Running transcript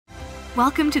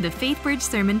Welcome to the Faithbridge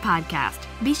Sermon Podcast.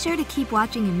 Be sure to keep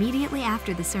watching immediately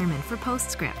after the sermon for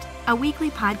Postscript, a weekly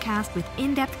podcast with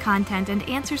in-depth content and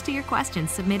answers to your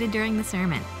questions submitted during the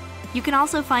sermon. You can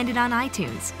also find it on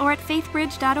iTunes or at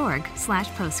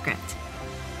faithbridge.org/postscript.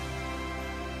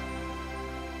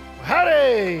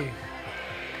 Howdy!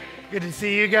 Good to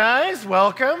see you guys.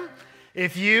 Welcome.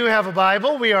 If you have a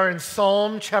Bible, we are in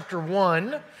Psalm chapter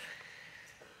 1.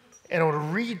 And I want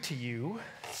to read to you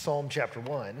Psalm chapter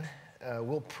 1.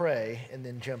 We'll pray and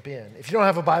then jump in. If you don't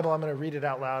have a Bible, I'm going to read it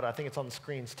out loud. I think it's on the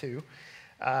screens too.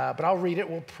 But I'll read it,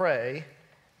 we'll pray,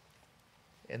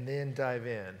 and then dive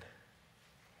in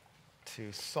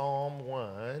to Psalm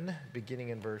 1, beginning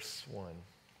in verse 1.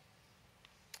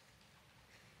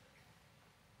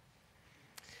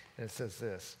 And it says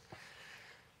this: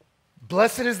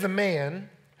 "Blessed is the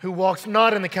man who walks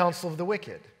not in the counsel of the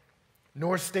wicked,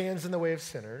 nor stands in the way of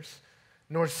sinners,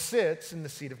 nor sits in the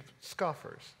seat of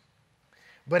scoffers.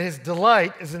 But his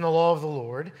delight is in the law of the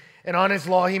Lord, and on his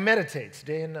law he meditates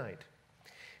day and night.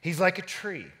 He's like a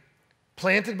tree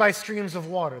planted by streams of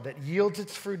water that yields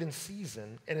its fruit in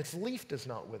season, and its leaf does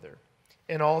not wither.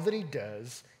 In all that he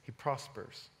does, he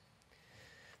prospers.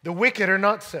 The wicked are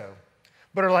not so,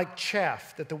 but are like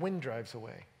chaff that the wind drives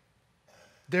away.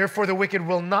 Therefore the wicked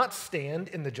will not stand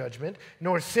in the judgment,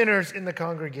 nor sinners in the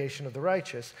congregation of the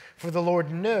righteous. For the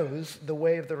Lord knows the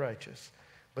way of the righteous,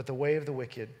 but the way of the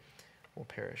wicked will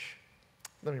perish."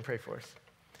 Let me pray for us.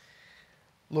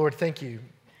 Lord, thank you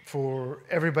for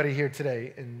everybody here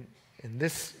today in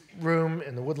this room,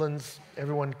 in the Woodlands,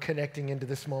 everyone connecting into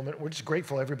this moment. We're just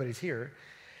grateful everybody's here.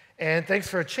 And thanks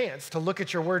for a chance to look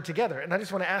at your word together. And I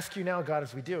just want to ask you now, God,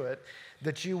 as we do it,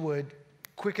 that you would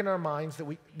quicken our minds, that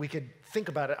we could think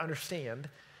about it, understand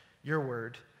your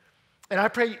word. And I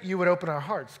pray you would open our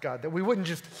hearts, God, that we wouldn't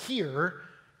just hear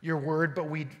your word, but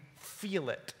we'd feel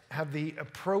it, have the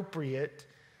appropriate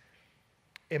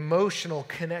emotional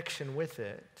connection with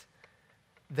it,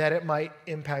 that it might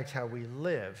impact how we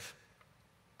live.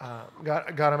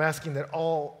 God, I'm asking that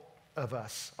all of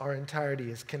us, our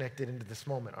entirety is connected into this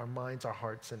moment, our minds, our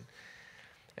hearts, and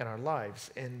our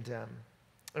lives. And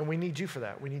we need you for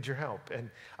that. We need your help. And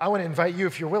I want to invite you,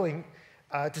 if you're willing,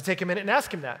 to take a minute and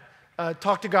ask him that.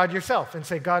 Talk to God yourself and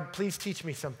say, God, please teach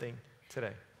me something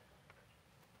today.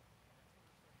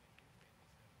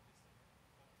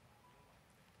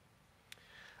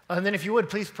 And then if you would,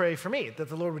 please pray for me, that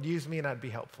the Lord would use me and I'd be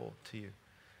helpful to you.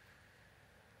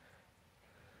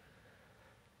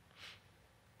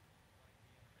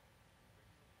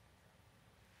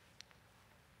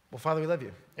 Well, Father, we love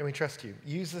you and we trust you.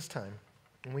 Use this time,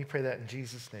 and we pray that in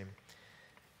Jesus' name.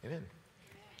 Amen.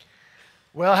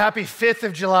 Well, happy 5th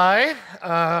of July.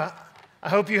 I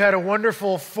hope you had a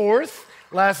wonderful 4th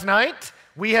last night.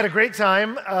 We had a great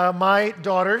time. My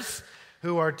daughters,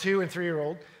 who are 2 and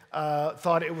 3-year-old,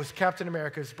 thought it was Captain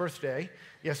America's birthday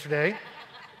yesterday.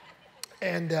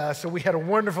 And so we had a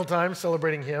wonderful time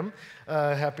celebrating him.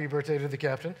 Happy birthday to the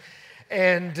captain.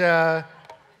 And, I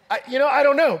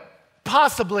don't know.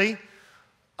 Possibly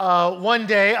one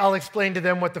day I'll explain to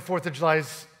them what the 4th of July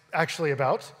is actually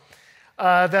about.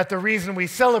 That the reason we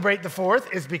celebrate the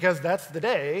 4th is because that's the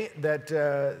day that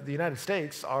the United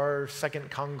States, our second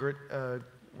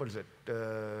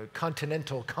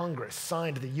Continental Congress,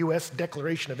 signed the U.S.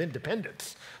 Declaration of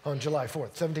Independence on July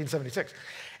 4th, 1776.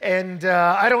 And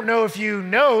I don't know if you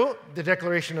know the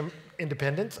Declaration of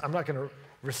Independence. I'm not going to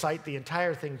recite the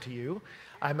entire thing to you.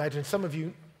 I imagine some of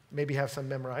you maybe have some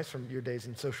memorized from your days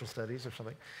in social studies or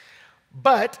something.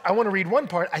 But I want to read one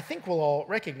part I think we'll all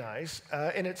recognize,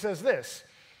 and it says this: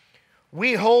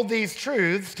 "We hold these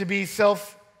truths to be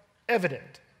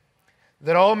self-evident,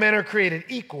 that all men are created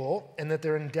equal and that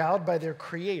they're endowed by their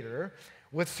Creator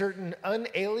with certain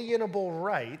unalienable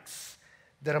rights,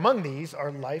 that among these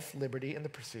are life, liberty, and the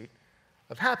pursuit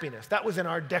of happiness." That was in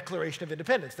our Declaration of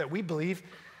Independence, that we believe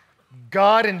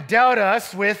God endowed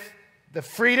us with the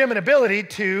freedom and ability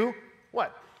to,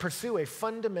 what? Pursue a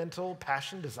fundamental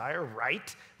passion, desire,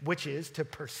 right, which is to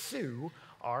pursue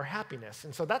our happiness.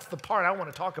 And so that's the part I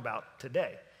want to talk about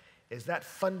today, is that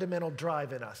fundamental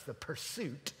drive in us, the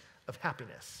pursuit of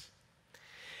happiness.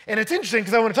 And it's interesting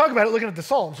because I want to talk about it looking at the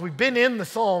Psalms. We've been in the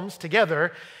Psalms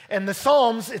together, and the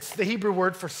Psalms, it's the Hebrew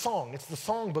word for song. It's the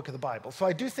song book of the Bible. So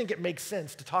I do think it makes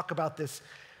sense to talk about this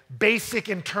basic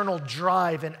internal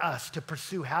drive in us to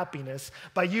pursue happiness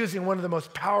by using one of the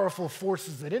most powerful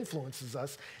forces that influences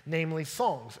us, namely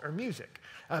songs or music.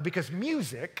 Because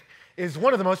music is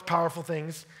one of the most powerful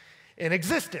things in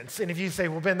existence. And if you say,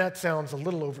 well, Ben, that sounds a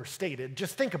little overstated,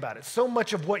 just think about it. So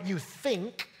much of what you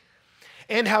think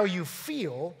and how you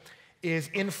feel is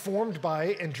informed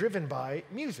by and driven by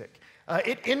music.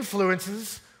 It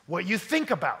influences what you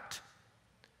think about.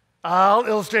 I'll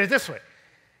illustrate it this way.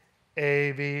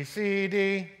 A, B, C,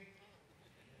 D.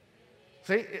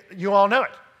 See, you all know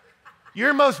it.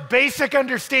 Your most basic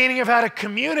understanding of how to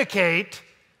communicate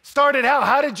started out.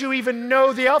 How did you even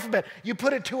know the alphabet? You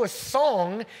put it to a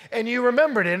song and you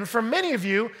remembered it. And for many of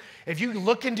you, if you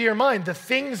look into your mind, the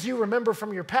things you remember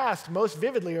from your past most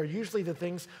vividly are usually the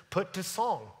things put to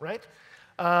song, right?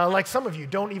 Like some of you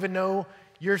don't even know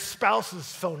your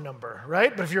spouse's phone number,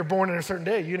 right? But if you're born on a certain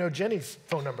day, you know Jenny's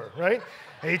phone number, right?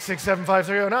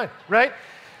 8675309, right?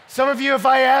 Some of you, if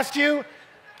I asked you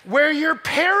where your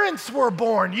parents were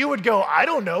born, you would go, I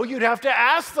don't know, you'd have to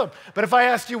ask them. But if I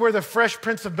asked you where the Fresh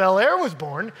Prince of Bel-Air was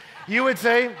born, you would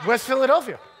say West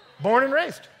Philadelphia, born and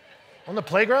raised. On the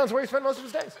playgrounds where he spent most of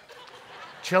his days.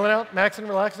 Chilling out, maxing,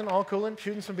 relaxing, all cooling,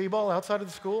 shooting some b-ball outside of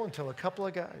the school until a couple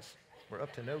of guys were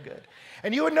up to no good.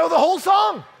 And you would know the whole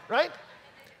song, right?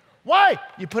 Why?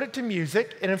 You put it to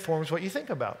music, it informs what you think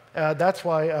about. That's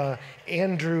why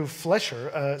Andrew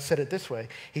Flesher said it this way.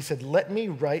 He said, let me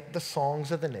write the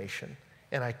songs of the nation,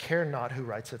 and I care not who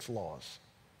writes its laws.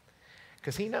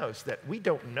 Because he knows that we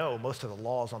don't know most of the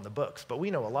laws on the books, but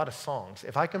we know a lot of songs.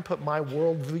 If I can put my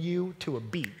worldview to a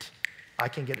beat, I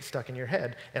can get it stuck in your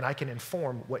head, and I can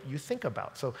inform what you think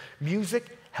about. So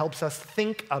music helps us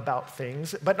think about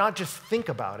things, but not just think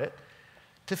about it,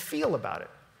 to feel about it.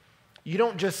 You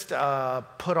don't just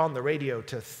put on the radio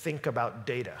to think about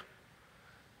data.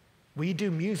 We do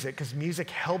music because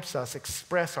music helps us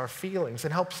express our feelings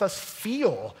and helps us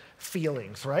feel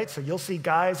feelings, right? So you'll see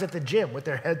guys at the gym with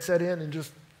their headset in and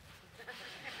just,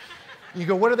 you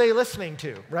go, what are they listening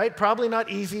to, right? Probably not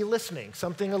easy listening,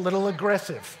 something a little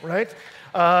aggressive, right?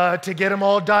 To get them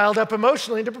all dialed up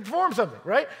emotionally to perform something,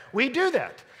 right? We do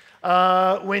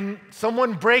that. When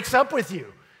someone breaks up with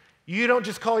you, you don't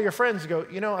just call your friends and go,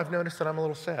 you know, I've noticed that I'm a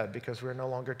little sad because we're no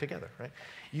longer together, right?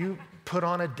 You put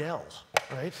on Adele,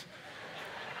 right?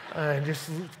 And just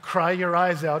cry your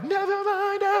eyes out, never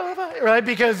mind, right?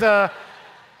 Because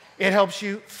it helps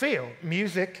you feel.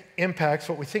 Music impacts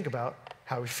what we think about,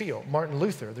 how we feel. Martin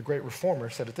Luther, the great reformer,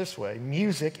 said it this way: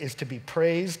 music is to be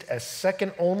praised as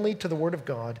second only to the word of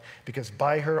God, because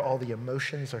by her all the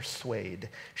emotions are swayed.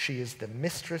 She is the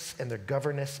mistress and the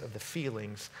governess of the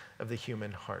feelings of the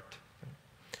human heart.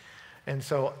 And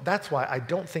so that's why I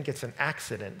don't think it's an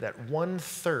accident that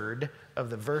 1/3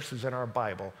 of the verses in our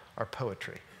Bible are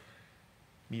poetry,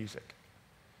 music.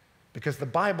 Because the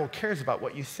Bible cares about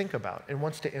what you think about and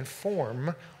wants to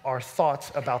inform our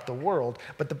thoughts about the world.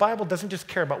 But the Bible doesn't just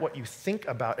care about what you think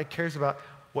about, it cares about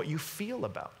what you feel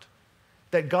about.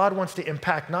 That God wants to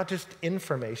impact not just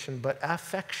information, but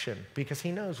affection, because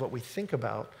he knows what we think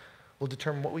about will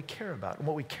determine what we care about, and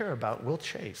what we care about will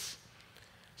chase.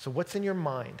 So what's in your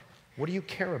mind? What do you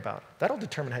care about? That'll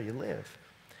determine how you live.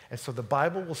 And so the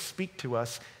Bible will speak to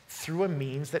us through a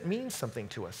means that means something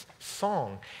to us,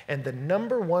 song. And the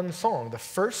number one song, the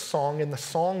first song in the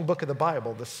song book of the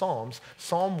Bible, the Psalms,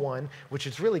 Psalm 1, which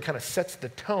is really kind of sets the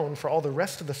tone for all the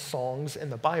rest of the songs in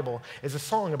the Bible, is a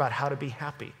song about how to be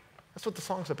happy. That's what the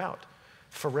song's about.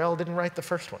 Pharrell didn't write the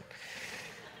first one.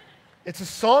 It's a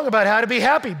song about how to be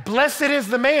happy. Blessed is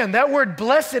the man. That word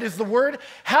blessed is the word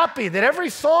happy, that every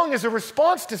song is a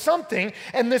response to something.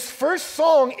 And this first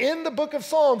song in the book of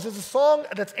Psalms is a song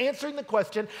that's answering the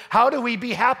question, how do we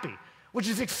be happy? Which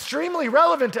is extremely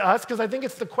relevant to us because I think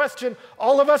it's the question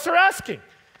all of us are asking.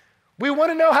 We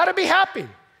want to know how to be happy.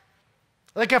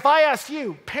 Like if I ask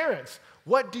you, parents,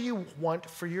 what do you want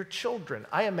for your children?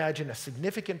 I imagine a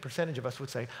significant percentage of us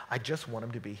would say, I just want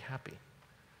them to be happy.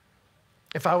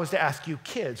 If I was to ask you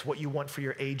kids what you want for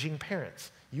your aging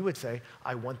parents, you would say,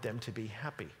 I want them to be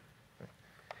happy.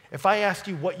 If I asked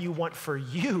you what you want for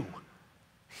you,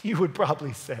 you would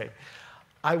probably say,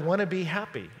 I want to be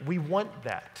happy. We want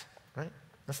that, right?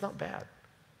 That's not bad.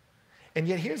 And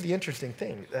yet here's the interesting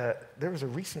thing. There was a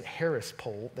recent Harris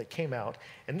poll that came out,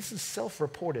 and this is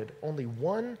self-reported. Only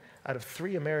 1 out of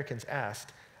 3 Americans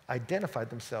asked identified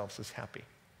themselves as happy.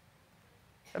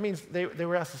 That means they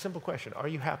were asked a simple question, are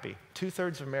you happy?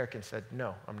 2/3 of Americans said,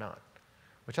 no, I'm not,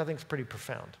 which I think is pretty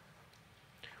profound.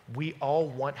 We all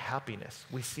want happiness.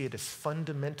 We see it as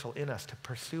fundamental in us to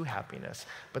pursue happiness,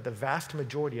 but the vast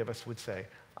majority of us would say,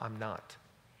 I'm not.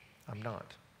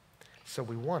 So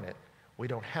we want it, we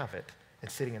don't have it,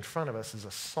 and sitting in front of us is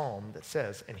a psalm that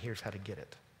says, and here's how to get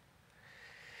it.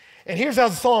 And here's how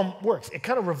the psalm works. It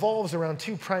kind of revolves around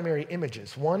two primary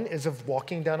images. One is of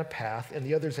walking down a path, and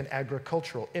the other is an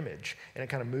agricultural image. And it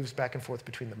kind of moves back and forth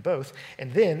between them both.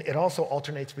 And then it also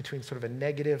alternates between sort of a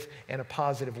negative and a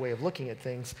positive way of looking at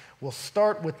things. We'll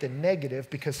start with the negative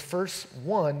because verse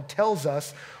 1 tells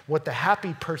us what the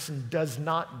happy person does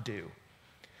not do.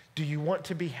 Do you want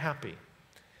to be happy?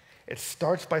 It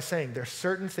starts by saying there's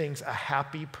certain things a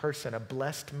happy person, a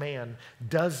blessed man,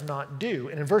 does not do.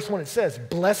 And in verse 1 it says,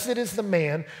 blessed is the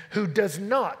man who does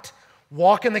not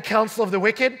walk in the counsel of the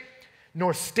wicked,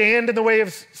 nor stand in the way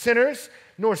of sinners,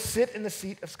 nor sit in the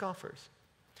seat of scoffers.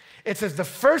 It says the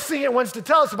first thing it wants to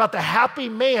tell us about the happy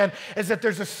man is that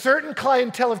there's a certain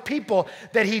clientele of people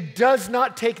that he does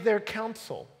not take their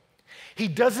counsel. He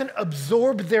doesn't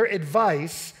absorb their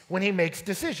advice when he makes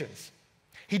decisions.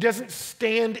 He doesn't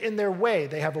stand in their way.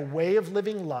 They have a way of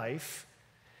living life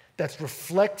that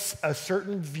reflects a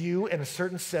certain view and a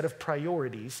certain set of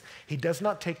priorities. He does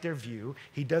not take their view.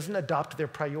 He doesn't adopt their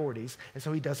priorities, and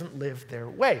so he doesn't live their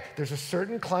way. There's a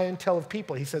certain clientele of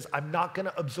people. He says, I'm not going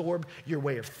to absorb your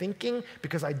way of thinking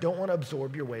because I don't want to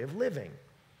absorb your way of living.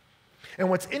 And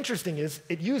what's interesting is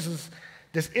it uses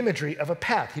this imagery of a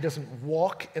path. He doesn't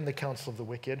walk in the counsel of the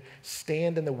wicked,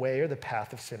 stand in the way or the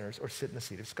path of sinners, or sit in the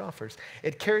seat of scoffers.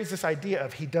 It carries this idea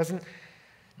of he doesn't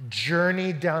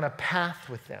journey down a path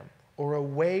with them or a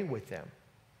way with them.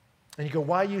 And you go,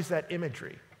 why use that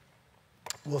imagery?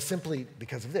 Well, simply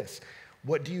because of this.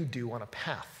 What do you do on a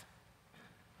path?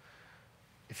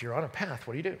 If you're on a path,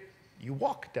 what do? You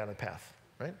walk down a path,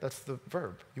 right? That's the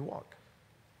verb, you walk.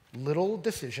 Little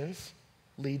decisions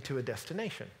lead to a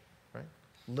destination.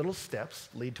 Little steps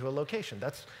lead to a location.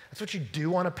 That's what you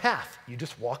do on a path. You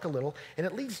just walk a little, and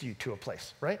it leads you to a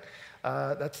place, right?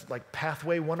 That's like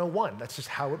Pathway 101. That's just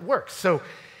how it works. So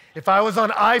if I was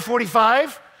on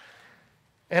I-45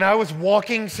 and I was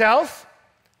walking south,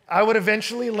 I would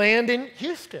eventually land in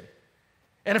Houston.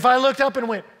 And if I looked up and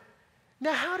went,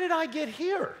 now how did I get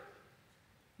here?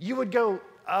 You would go,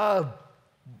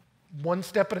 one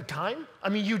step at a time? I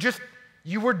mean,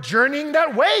 you were journeying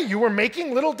that way. You were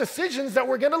making little decisions that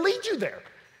were going to lead you there.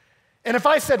 And if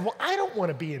I said, well, I don't want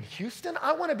to be in Houston.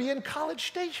 I want to be in College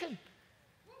Station.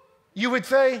 You would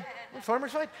say,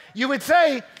 Farmer's Fight? You would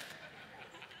say,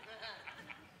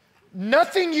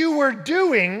 nothing you were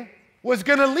doing was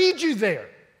going to lead you there.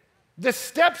 The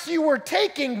steps you were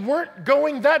taking weren't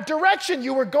going that direction.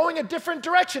 You were going a different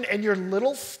direction. And your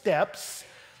little steps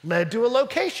led to a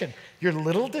location. Your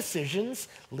little decisions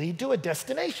lead to a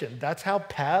destination. That's how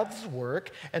paths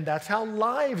work, and that's how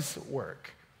lives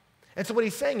work. And so what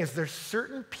he's saying is there's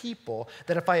certain people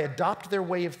that if I adopt their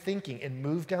way of thinking and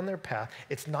move down their path,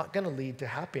 it's not going to lead to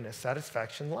happiness,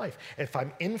 satisfaction, life. If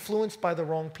I'm influenced by the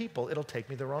wrong people, it'll take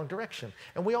me the wrong direction.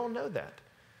 And we all know that.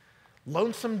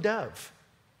 Lonesome dove,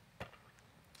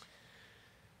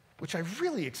 which I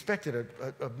really expected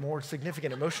a more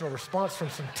significant emotional response from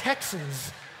some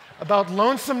Texans about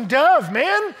Lonesome Dove,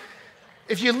 man.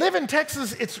 If you live in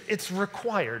Texas, it's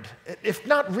required. If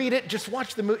not, read it, just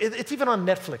watch the movie. It's even on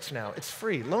Netflix now. It's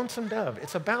free. Lonesome Dove.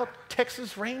 It's about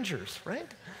Texas Rangers, right?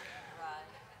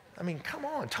 I mean, come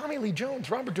on. Tommy Lee Jones,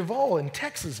 Robert Duvall in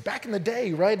Texas back in the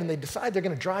day, right? And they decide they're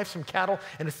going to drive some cattle,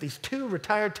 and it's these two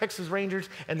retired Texas Rangers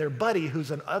and their buddy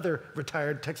who's another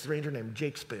retired Texas Ranger named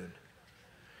Jake Spoon.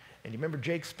 And you remember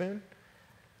Jake Spoon?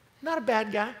 Not a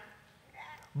bad guy,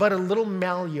 but a little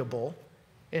malleable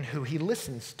in who he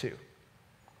listens to.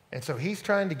 And so he's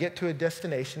trying to get to a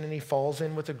destination, and he falls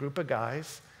in with a group of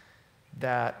guys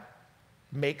that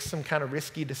make some kind of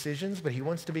risky decisions, but he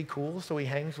wants to be cool, so he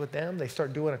hangs with them. They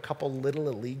start doing a couple little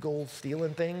illegal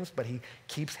stealing things, but he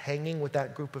keeps hanging with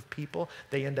that group of people.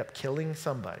 They end up killing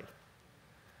somebody,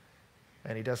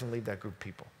 and he doesn't leave that group of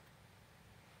people.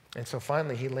 And so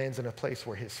finally he lands in a place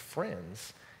where his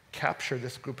friends capture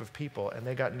this group of people, and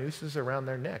they got nooses around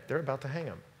their neck. They're about to hang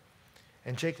him.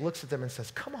 And Jake looks at them and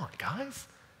says, come on, guys.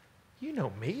 You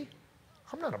know me.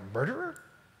 I'm not a murderer.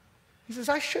 He says,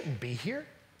 I shouldn't be here.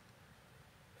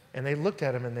 And they looked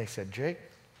at him and they said, Jake,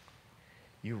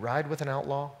 you ride with an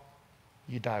outlaw,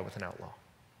 you die with an outlaw.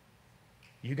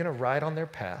 You're going to ride on their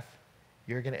path.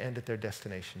 You're going to end at their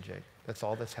destination, Jake. That's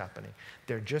all that's happening.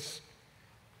 They're just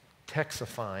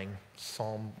Texifying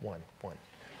Psalm 1:1.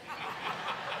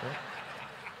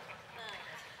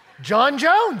 John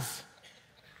Jones,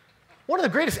 one of the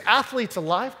greatest athletes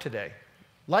alive today,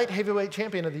 light heavyweight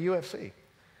champion of the UFC,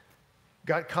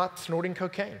 got caught snorting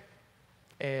cocaine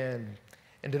and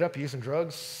ended up using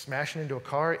drugs, smashing into a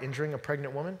car, injuring a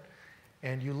pregnant woman.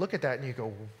 And you look at that and you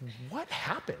go, what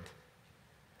happened?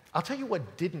 I'll tell you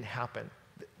what didn't happen.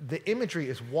 The imagery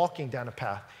is walking down a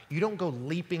path. You don't go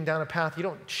leaping down a path. You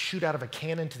don't shoot out of a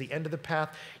cannon to the end of the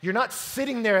path. You're not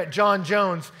sitting there at John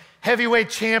Jones, heavyweight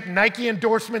champ, Nike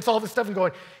endorsements, all this stuff, and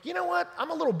going, you know what?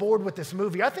 I'm a little bored with this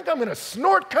movie. I think I'm going to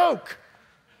snort Coke.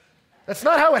 That's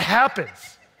not how it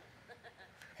happens.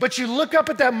 But you look up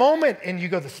at that moment and you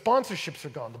go, the sponsorships are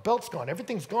gone, the belt's gone,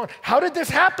 everything's gone. How did this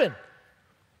happen?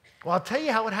 Well, I'll tell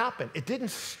you how it happened. It didn't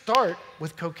start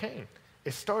with cocaine.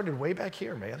 It started way back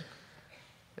here, man.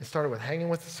 It started with hanging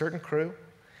with a certain crew,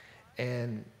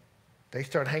 and they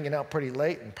started hanging out pretty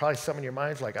late, and probably some in your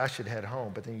mind's like, I should head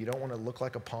home, but then you don't want to look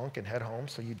like a punk and head home,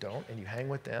 so you don't, and you hang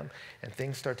with them, and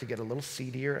things start to get a little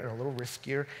seedier and a little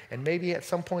riskier, and maybe at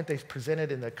some point they present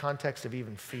it in the context of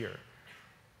even fear.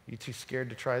 You too scared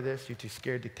to try this? You too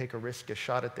scared to take a risk, a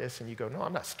shot at this? And you go, no,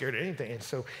 I'm not scared of anything. And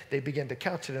so they begin to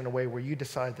couch it in a way where you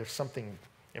decide there's something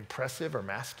impressive or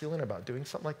masculine about doing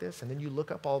something like this, and then you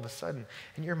look up all of a sudden,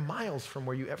 and you're miles from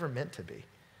where you ever meant to be.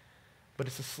 But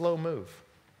it's a slow move.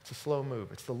 It's a slow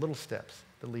move. It's the little steps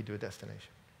that lead to a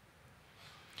destination.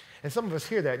 And some of us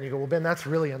hear that, and you go, well, Ben, that's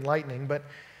really enlightening, but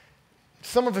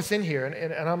some of us in here,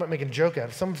 and I'm not making a joke out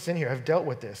of it, some of us in here have dealt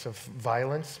with this, of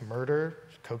violence, murder,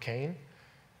 cocaine.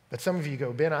 But some of you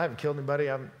go, Ben, I haven't killed anybody,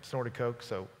 I haven't snorted coke,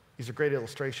 so these are great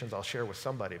illustrations I'll share with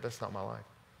somebody, but it's not my life.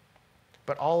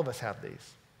 But all of us have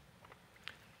these.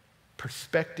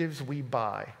 Perspectives we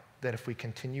buy that if we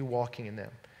continue walking in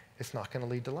them, it's not going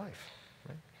to lead to life.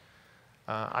 Right?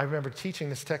 I remember teaching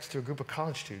this text to a group of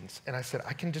college students, and I said,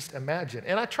 I can just imagine.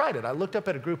 And I tried it. I looked up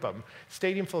at a group of them,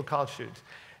 stadium full of college students,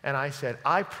 and I said,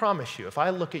 I promise you, if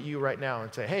I look at you right now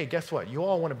and say, hey, guess what? You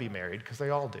all want to be married, because they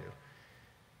all do,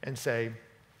 and say,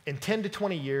 in 10 to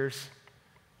 20 years,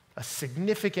 a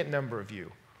significant number of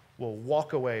you will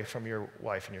walk away from your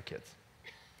wife and your kids.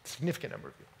 A significant number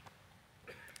of you.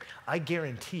 I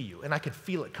guarantee you, and I could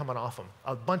feel it coming off them,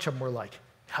 a bunch of them were like,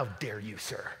 how dare you,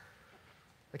 sir?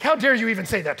 Like, how dare you even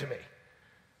say that to me?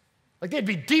 Like, they'd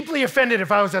be deeply offended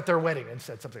if I was at their wedding and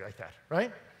said something like that,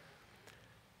 right?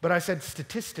 But I said,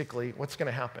 statistically, what's going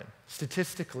to happen?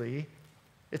 Statistically,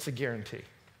 it's a guarantee.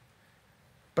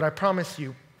 But I promise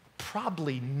you,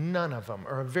 probably none of them,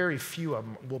 or a very few of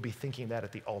them, will be thinking that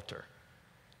at the altar.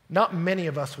 Not many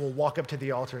of us will walk up to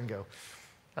the altar and go,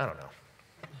 I don't know.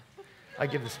 I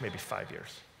give this maybe 5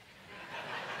 years.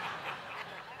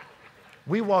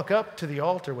 We walk up to the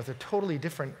altar with a totally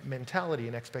different mentality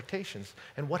and expectations.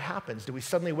 And what happens? Do we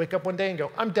suddenly wake up one day and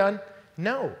go, I'm done?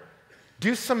 No.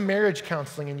 Do some marriage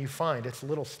counseling and you find it's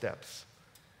little steps.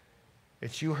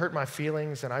 It's you hurt my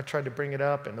feelings and I tried to bring it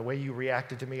up and the way you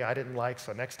reacted to me I didn't like,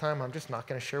 so next time I'm just not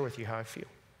going to share with you how I feel.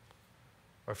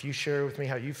 Or if you share with me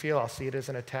how you feel, I'll see it as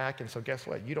an attack, and so guess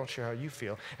what? You don't share how you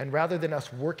feel. And rather than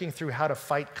us working through how to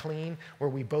fight clean, where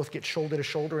we both get shoulder to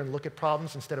shoulder and look at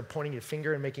problems instead of pointing a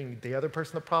finger and making the other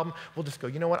person the problem, we'll just go,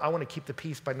 you know what? I want to keep the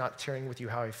peace by not sharing with you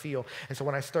how I feel. And so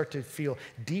when I start to feel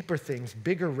deeper things,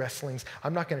 bigger wrestlings,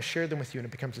 I'm not going to share them with you, and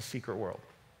it becomes a secret world.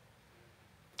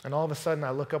 And all of a sudden,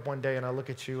 I look up one day and I look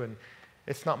at you, and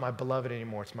it's not my beloved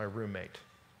anymore, it's my roommate.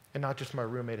 And not just my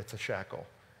roommate, it's a shackle.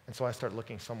 And so I start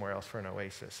looking somewhere else for an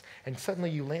oasis. And suddenly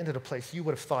you land at a place you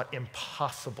would have thought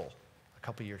impossible a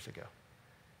couple years ago.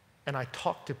 And I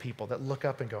talk to people that look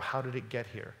up and go, how did it get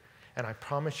here? And I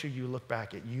promise you, you look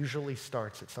back, it usually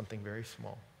starts at something very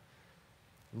small.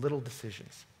 Little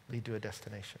decisions lead to a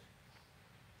destination.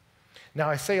 Now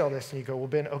I say all this and you go, well,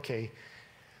 Ben, okay,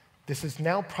 this is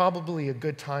now probably a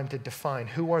good time to define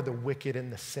who are the wicked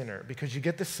and the sinner, because you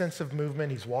get this sense of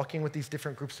movement. He's walking with these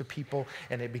different groups of people,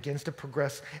 and it begins to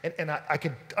progress. And I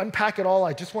could unpack it all.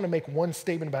 I just want to make one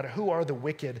statement about it. Who are the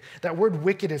wicked? That word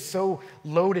wicked is so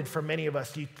loaded for many of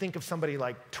us. You think of somebody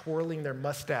like twirling their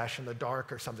mustache in the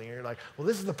dark or something, and you're like, well,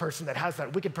 this is the person that has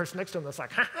that wicked person next to him that's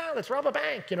like, ha-ha, let's rob a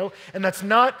bank, you know? And that's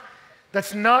not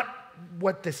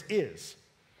what this is.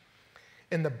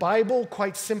 In the Bible,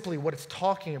 quite simply, what it's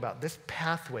talking about, this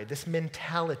pathway, this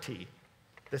mentality,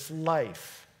 this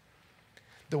life,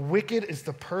 the wicked is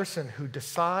the person who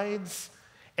decides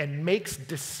and makes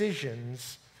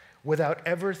decisions without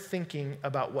ever thinking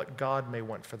about what God may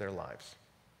want for their lives.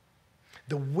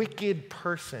 The wicked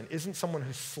person isn't someone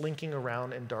who's slinking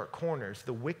around in dark corners.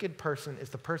 The wicked person is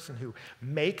the person who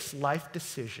makes life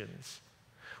decisions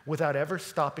without ever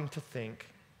stopping to think,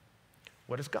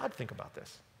 what does God think about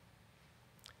this?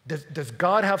 Does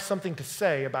God have something to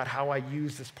say about how I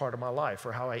use this part of my life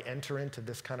or how I enter into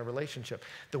this kind of relationship?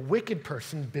 The wicked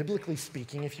person, biblically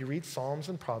speaking, if you read Psalms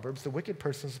and Proverbs, the wicked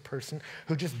person is a person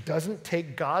who just doesn't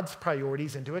take God's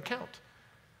priorities into account.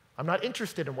 I'm not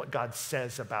interested in what God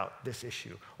says about this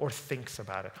issue or thinks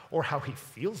about it or how he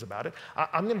feels about it.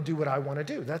 I'm going to do what I want to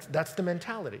do. That's the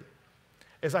mentality.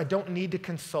 is I don't need to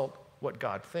consult what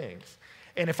God thinks.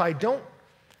 And if I don't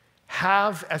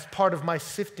have as part of my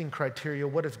sifting criteria,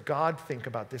 what does God think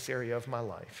about this area of my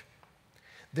life,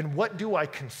 then what do I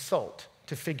consult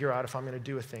to figure out if I'm going to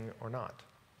do a thing or not?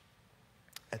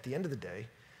 At the end of the day,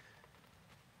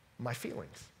 my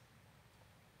feelings.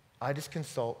 I just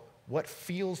consult what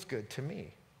feels good to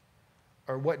me,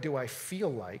 or what do I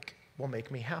feel like will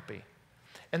make me happy.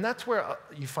 And that's where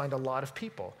you find a lot of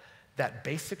people. That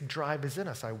basic drive is in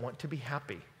us. I want to be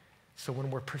happy. So when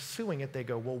we're pursuing it, they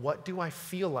go, well, what do I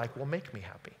feel like will make me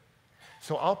happy?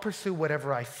 So I'll pursue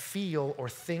whatever I feel or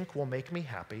think will make me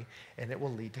happy, and it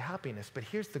will lead to happiness. But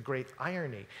here's the great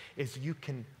irony, is you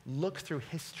can look through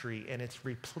history, and it's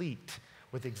replete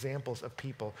with examples of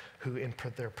people who in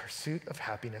their pursuit of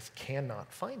happiness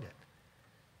cannot find it.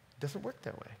 It doesn't work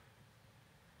that way.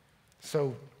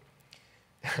 So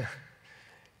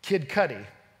Kid Cudi,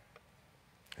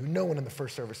 who no one in the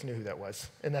first service knew who that was,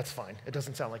 and that's fine. It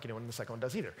doesn't sound like anyone in the second one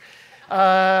does either.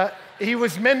 He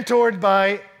was mentored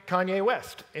by Kanye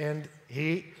West, and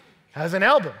he has an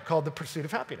album called The Pursuit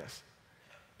of Happiness.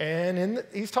 And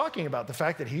he's talking about the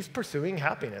fact that he's pursuing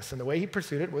happiness, and the way he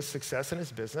pursued it was success in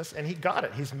his business, and he got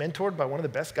it. He's mentored by one of the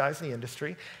best guys in the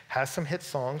industry, has some hit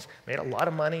songs, made a lot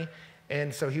of money,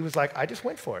 and so he was like, I just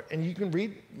went for it. And you can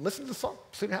listen to the song,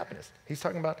 Pursuit of Happiness. He's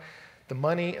talking about the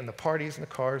money and the parties and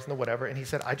the cars and the whatever, and he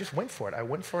said, I just went for it. I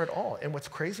went for it all. And what's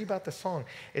crazy about the song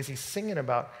is he's singing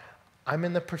about, I'm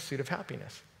in the pursuit of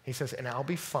happiness. He says, and I'll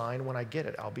be fine when I get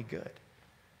it. I'll be good.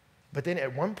 But then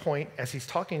at one point, as he's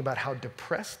talking about how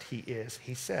depressed he is,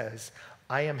 he says,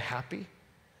 I am happy.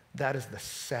 That is the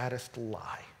saddest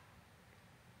lie.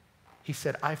 He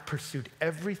said, I've pursued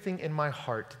everything in my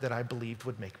heart that I believed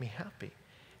would make me happy.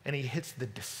 And he hits the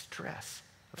distress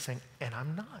of saying, and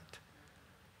I'm not.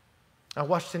 I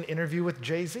watched an interview with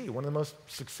Jay-Z, one of the most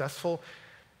successful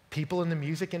people in the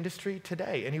music industry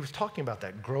today, and he was talking about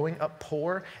that, growing up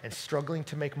poor and struggling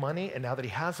to make money, and now that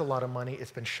he has a lot of money, it's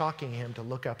been shocking him to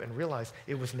look up and realize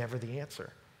it was never the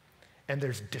answer. And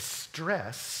there's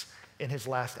distress in his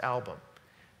last album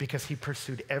because he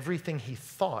pursued everything he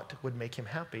thought would make him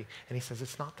happy, and he says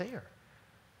it's not there.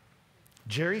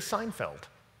 Jerry Seinfeld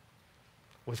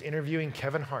was interviewing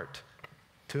Kevin Hart,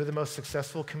 two of the most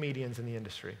successful comedians in the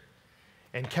industry.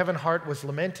 And Kevin Hart was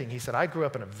lamenting. He said, I grew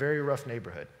up in a very rough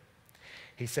neighborhood.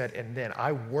 He said, and then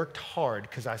I worked hard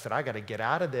because I said, I got to get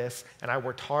out of this, and I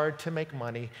worked hard to make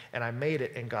money, and I made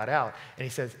it and got out. And he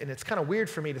says, and it's kind of weird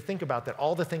for me to think about that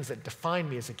all the things that defined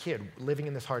me as a kid, living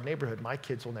in this hard neighborhood, my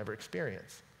kids will never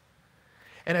experience.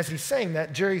 And as he's saying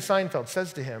that, Jerry Seinfeld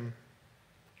says to him,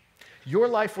 your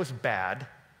life was bad,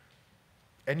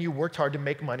 and you worked hard to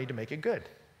make money to make it good.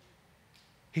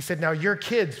 He said, now your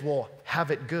kids will have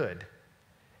it good.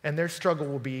 And their struggle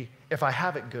will be, if I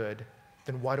have it good,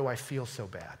 then why do I feel so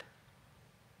bad?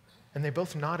 And they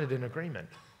both nodded in agreement,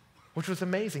 which was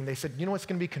amazing. They said, you know what's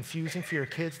going to be confusing for your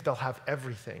kids? They'll have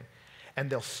everything, and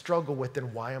they'll struggle with,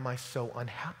 then why am I so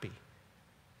unhappy?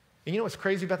 And you know what's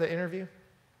crazy about that interview?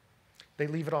 They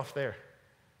leave it off there.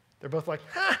 They're both like,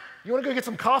 you want to go get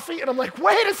some coffee? And I'm like,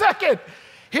 wait a second.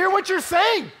 Hear what you're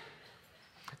saying.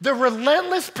 The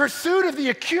relentless pursuit of the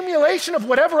accumulation of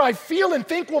whatever I feel and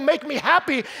think will make me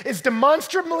happy is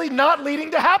demonstrably not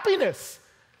leading to happiness.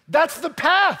 That's the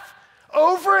path.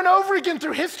 Over and over again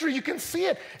through history, you can see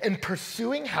it. And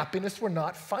pursuing happiness, we're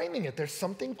not finding it. There's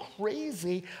something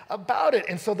crazy about it.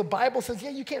 And so the Bible says, yeah,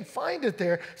 you can't find it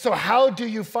there. So how do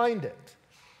you find it?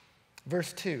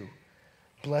 Verse 2,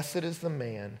 blessed is the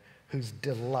man whose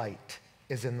delight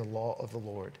is in the law of the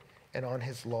Lord, and on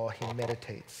his law he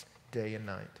meditates day and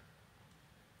night.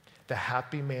 The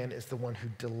happy man is the one who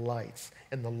delights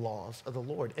in the laws of the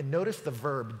Lord. And notice the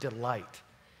verb delight.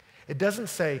 It doesn't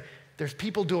say there's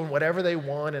people doing whatever they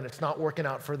want and it's not working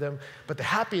out for them, but the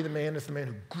happy man is the man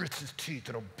who grits his teeth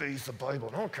and obeys the Bible.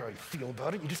 And I don't care how you feel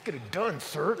about it. You just get it done,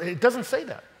 sir. It doesn't say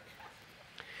that.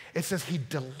 It says he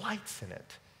delights in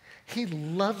it. He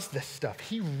loves this stuff.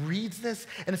 He reads this,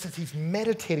 and it says he's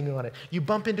meditating on it. You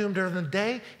bump into him during the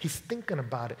day, he's thinking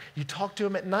about it. You talk to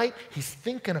him at night, he's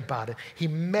thinking about it. He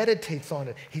meditates on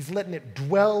it. He's letting it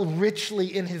dwell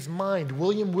richly in his mind.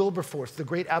 William Wilberforce, the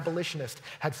great abolitionist,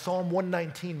 had Psalm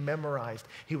 119 memorized.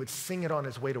 He would sing it on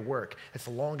his way to work. It's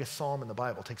the longest psalm in the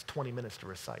Bible. It takes 20 minutes to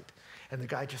recite. And the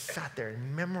guy just sat there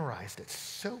and memorized it,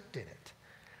 soaked in it.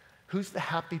 Who's the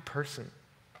happy person?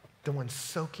 The one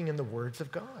soaking in the words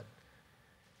of God.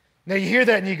 Now you hear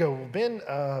that and you go, well, Ben,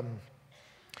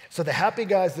 so the happy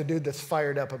guy's the dude that's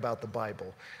fired up about the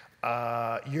Bible.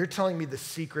 You're telling me the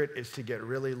secret is to get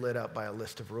really lit up by a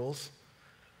list of rules?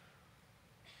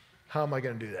 How am I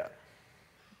going to do that?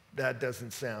 That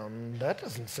doesn't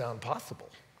sound possible.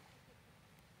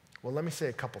 Well, let me say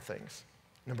a couple things.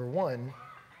 Number one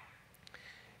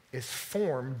is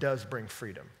form does bring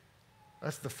freedom.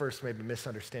 That's the first maybe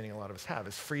misunderstanding a lot of us have,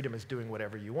 is freedom is doing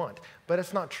whatever you want. But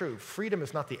it's not true. Freedom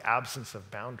is not the absence of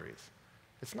boundaries.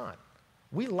 It's not.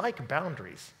 We like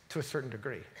boundaries to a certain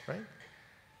degree, right?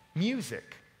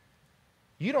 Music.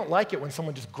 You don't like it when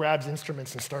someone just grabs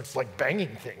instruments and starts like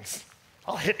banging things.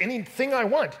 I'll hit anything I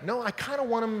want. No, I kind of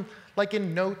want them like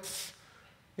in notes.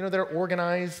 You know, they're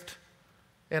organized.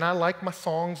 And I like my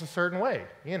songs a certain way.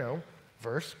 You know,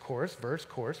 verse, chorus,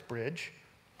 bridge,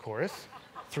 chorus.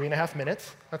 3.5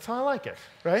 minutes. That's how I like it,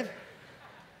 right?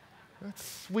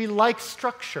 We like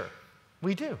structure.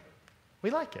 We do. We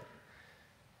like it.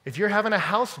 If you're having a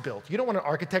house built, you don't want an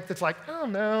architect that's like, oh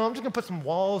no, I'm just gonna put some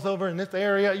walls over in this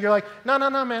area. You're like, no,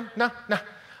 man, no.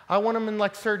 I want them in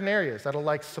like certain areas that'll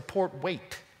like support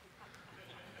weight.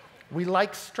 We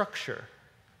like structure.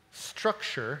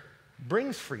 Structure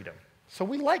brings freedom. So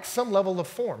we like some level of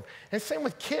form. And same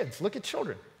with kids. Look at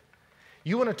children.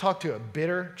 You want to talk to a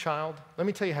bitter child? Let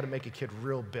me tell you how to make a kid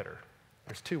real bitter.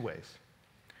 There's 2 ways.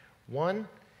 One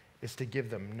is to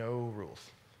give them no rules.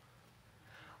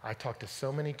 I talk to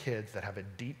so many kids that have a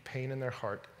deep pain in their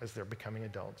heart as they're becoming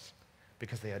adults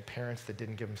because they had parents that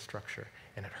didn't give them structure,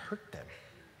 and it hurt them.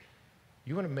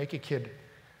 You want to make a kid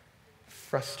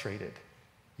frustrated,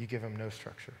 you give them no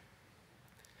structure.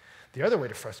 The other way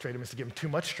to frustrate them is to give them too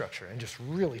much structure and just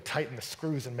really tighten the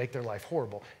screws and make their life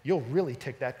horrible. You'll really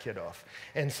tick that kid off.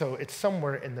 And so it's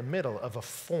somewhere in the middle of a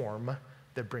form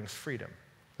that brings freedom.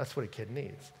 That's what a kid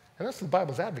needs. And that's what the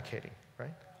Bible's advocating,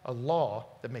 right? A law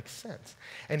that makes sense.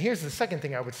 And here's the second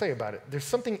thing I would say about it. There's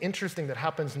something interesting that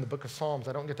happens in the book of Psalms.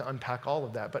 I don't get to unpack all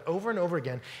of that, but over and over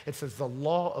again, it says the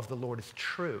law of the Lord is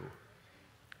true,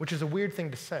 which is a weird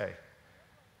thing to say.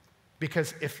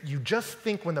 Because if you just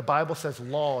think when the Bible says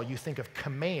law, you think of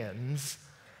commands,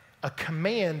 a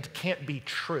command can't be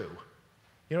true.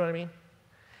 You know what I mean?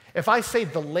 If I say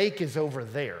the lake is over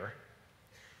there,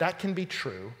 that can be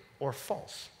true or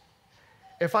false.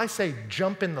 If I say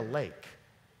jump in the lake,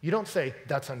 you don't say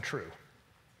that's untrue.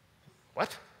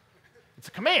 What? It's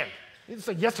a command. You just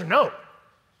say yes or no.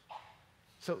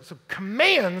 So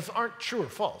commands aren't true or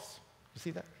false. You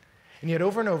see that? And yet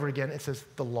over and over again, it says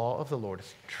the law of the Lord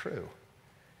is true.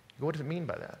 What does it mean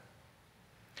by that?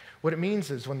 What it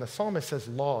means is when the psalmist says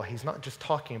law, he's not just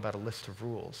talking about a list of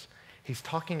rules. He's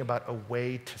talking about a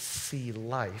way to see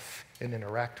life and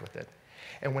interact with it.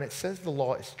 And when it says the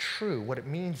law is true, what it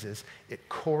means is it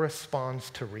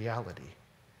corresponds to reality.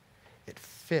 It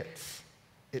fits.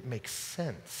 It makes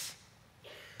sense.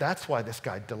 That's why this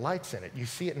guy delights in it. You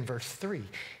see it in verse 3.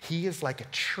 He is like a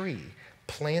tree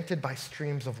planted by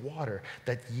streams of water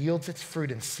that yields its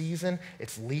fruit in season,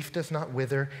 its leaf does not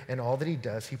wither, and all that he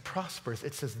does, he prospers.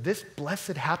 It says, this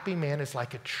blessed, happy man is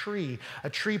like a tree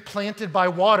planted by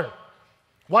water.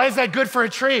 Why is that good for a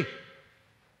tree?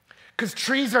 Because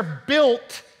trees are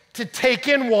built to take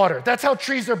in water. That's how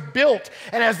trees are built.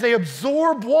 And as they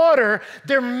absorb water,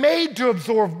 they're made to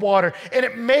absorb water. And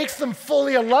it makes them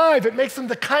fully alive. It makes them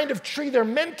the kind of tree they're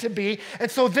meant to be. And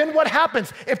so then what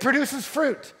happens? It produces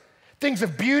fruit. Things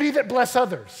of beauty that bless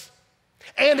others.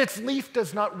 And its leaf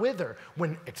does not wither.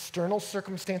 When external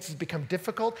circumstances become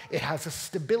difficult, it has a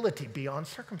stability beyond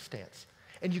circumstance.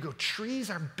 And you go,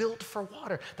 trees are built for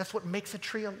water. That's what makes a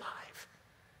tree alive.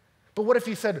 But what if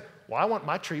you said, well, I want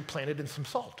my tree planted in some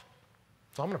salt,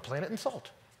 so I'm going to plant it in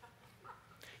salt.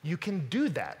 You can do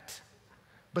that,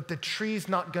 but the tree's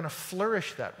not going to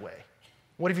flourish that way.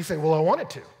 What if you say, well, I want it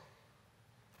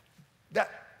to?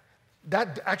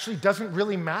 That actually doesn't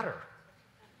really matter,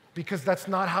 because that's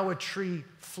not how a tree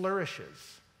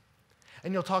flourishes.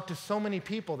 And you'll talk to so many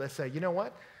people that say, you know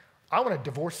what? I want to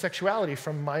divorce sexuality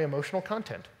from my emotional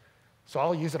content. So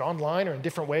I'll use it online or in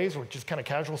different ways, or just kind of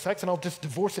casual sex, and I'll just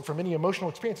divorce it from any emotional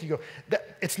experience. You go,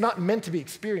 it's not meant to be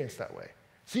experienced that way.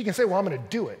 So you can say, well, I'm going to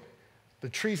do it. The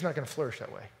tree's not going to flourish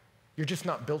that way. You're just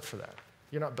not built for that.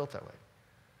 You're not built that way.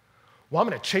 Well, I'm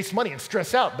going to chase money and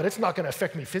stress out, but it's not going to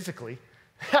affect me physically.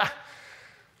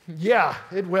 Yeah,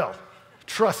 it will.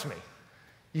 Trust me.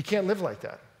 You can't live like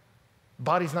that.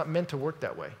 Body's not meant to work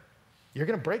that way. You're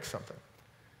going to break something.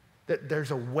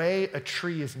 There's a way a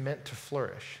tree is meant to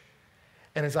flourish.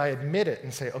 And as I admit it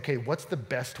and say, okay, what's the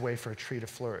best way for a tree to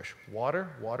flourish? Water?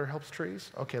 Water helps trees?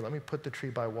 Okay, let me put the tree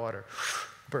by water.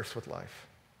 Burst with life.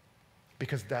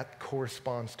 Because that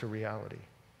corresponds to reality.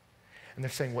 And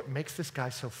they're saying what makes this guy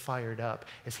so fired up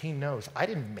is he knows, I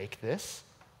didn't make this.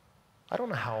 I don't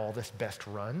know how all this best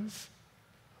runs,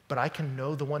 but I can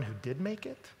know the one who did make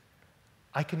it.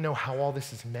 I can know how all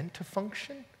this is meant to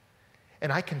function.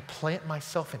 and I can plant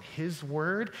myself in his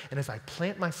word, and as I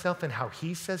plant myself in how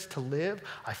he says to live,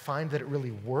 I find that it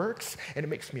really works, and it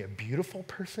makes me a beautiful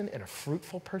person and a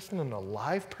fruitful person and an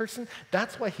alive person.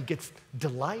 That's why he gets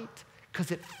delight,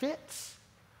 because it fits.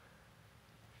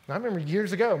 And I remember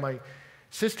years ago, my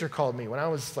sister called me when I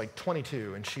was like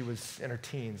 22, and she was in her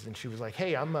teens, and she was like,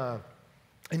 hey, I'm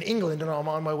in England, and I'm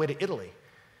on my way to Italy.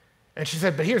 And she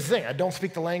said, but here's the thing, I don't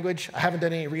speak the language, I haven't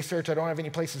done any research, I don't have any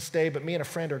place to stay, but me and a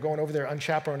friend are going over there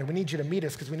unchaperoned, and we need you to meet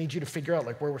us because we need you to figure out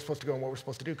like where we're supposed to go and what we're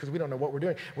supposed to do because we don't know what we're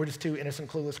doing. We're just two innocent,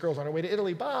 clueless girls on our way to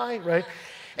Italy, bye, right?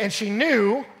 And she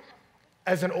knew,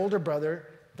 as an older brother,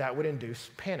 that would induce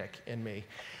panic in me.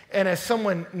 And as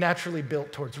someone naturally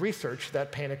built towards research,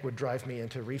 that panic would drive me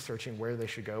into researching where they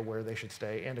should go, where they should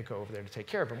stay, and to go over there to take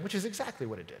care of them, which is exactly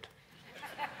what it did.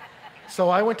 So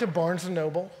I went to Barnes &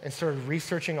 Noble and started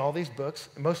researching all these books.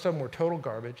 Most of them were total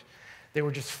garbage. They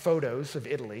were just photos of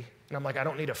Italy. And I'm like, I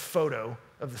don't need a photo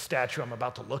of the statue I'm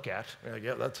about to look at. They're like,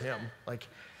 yeah, that's him. Like,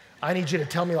 I need you to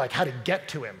tell me like how to get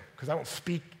to him because I don't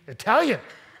speak Italian.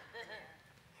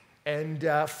 And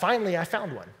finally, I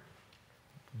found one.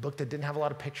 A book that didn't have a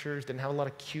lot of pictures, didn't have a lot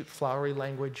of cute, flowery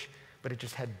language, but it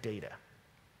just had data.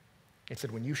 It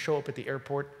said, when you show up at the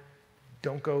airport,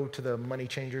 don't go to the money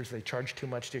changers. They charge too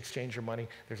much to exchange your money.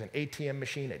 There's an ATM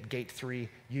machine at gate 3.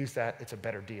 Use that. It's a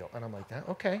better deal. And I'm like,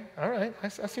 okay, all right. I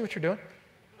see what you're doing.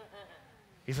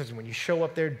 He says, when you show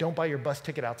up there, don't buy your bus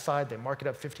ticket outside. They mark it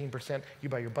up 15%. You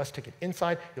buy your bus ticket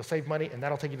inside. You'll save money, and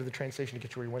that'll take you to the train station to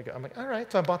get you where you want to go. I'm like, all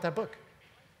right. So I bought that book.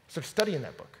 Started studying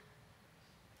that book.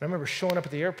 And I remember showing up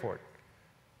at the airport,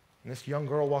 and this young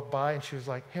girl walked by, and she was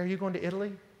like, hey, are you going to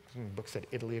Italy? And the book said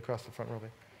Italy across the front row.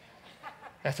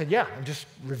 I said, yeah, I'm just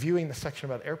reviewing the section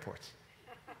about airports.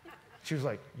 She was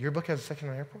like, your book has a section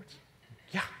on airports?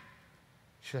 Yeah.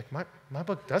 She's like, my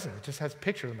book doesn't. It just has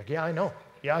pictures. I'm like, yeah, I know.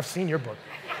 Yeah, I've seen your book.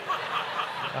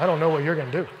 I don't know what you're going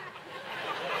to do.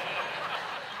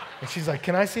 And she's like,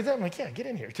 can I see that? I'm like, yeah, get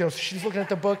in here. So she's looking at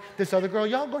the book. This other girl,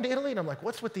 y'all going to Italy? And I'm like,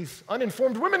 what's with these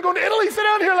uninformed women going to Italy? Sit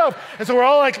down here, love. And so we're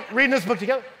all like reading this book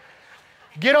together.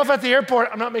 Get off at the airport.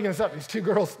 I'm not making this up. These two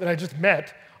girls that I just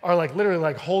met are like literally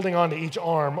like holding on to each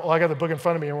arm. Well, I got the book in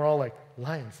front of me, and we're all like,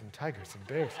 lions and tigers and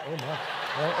bears. Oh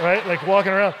my, right? Like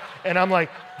walking around. And I'm like,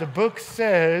 the book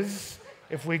says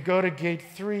if we go to gate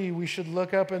 3, we should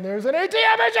look up and there's an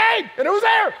ATM machine, and it was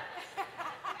there.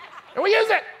 And we used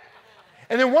it.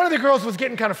 And then one of the girls was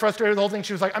getting kind of frustrated with the whole thing.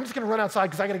 She was like, I'm just going to run outside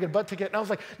because I got to get a bus ticket. And I was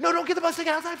like, no, don't get the bus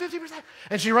ticket outside, 50%.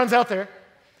 And she runs out there.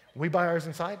 We buy ours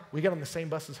inside. We get on the same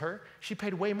bus as her. She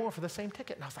paid way more for the same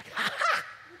ticket. And I was like, ha ha.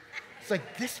 It's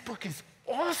like, this book is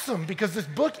awesome because this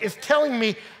book is telling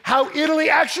me how Italy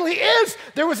actually is.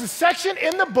 There was a section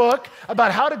in the book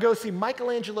about how to go see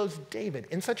Michelangelo's David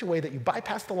in such a way that you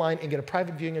bypass the line and get a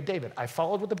private viewing of David. I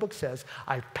followed what the book says.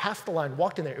 I passed the line,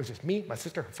 walked in there. It was just me, my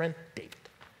sister, her friend, David.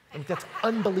 And that's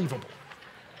unbelievable.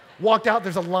 Walked out,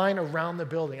 there's a line around the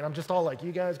building. And I'm just all like,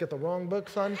 you guys got the wrong book,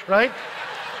 son, right?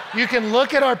 You can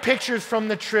look at our pictures from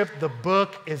the trip. The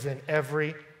book is in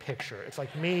every picture. It's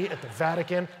like me at the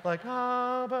Vatican, like,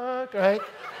 book, right?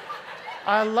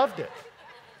 I loved it.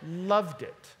 Loved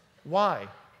it. Why?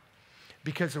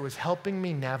 Because it was helping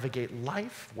me navigate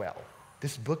life well.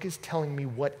 This book is telling me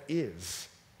what is,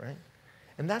 right?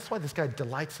 And that's why this guy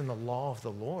delights in the law of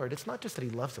the Lord. It's not just that he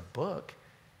loves a book.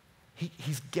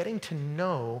 He's getting to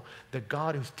know the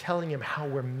God who's telling him how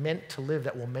we're meant to live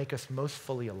that will make us most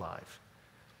fully alive.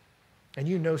 And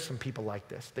you know some people like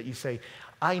this, that you say,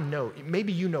 I know,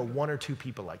 maybe you know one or two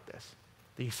people like this,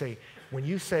 that you say, when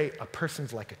you say a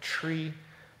person's like a tree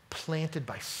planted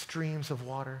by streams of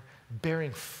water,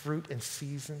 bearing fruit in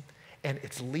season, and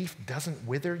its leaf doesn't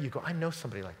wither, you go, I know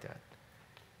somebody like that.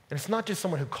 And it's not just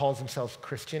someone who calls themselves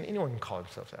Christian, anyone can call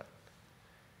themselves that.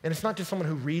 And it's not just someone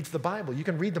who reads the Bible. You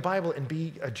can read the Bible and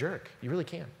be a jerk, you really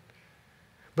can.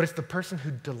 But it's the person who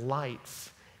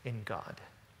delights in God.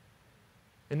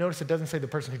 And notice it doesn't say the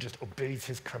person who just obeys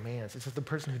his commands. It says the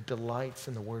person who delights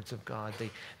in the words of God.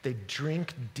 They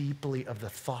drink deeply of the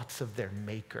thoughts of their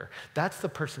maker. That's the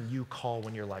person you call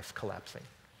when your life's collapsing.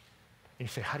 And you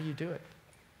say, how do you do it?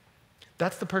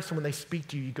 That's the person when they speak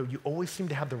to you, you go, you always seem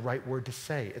to have the right word to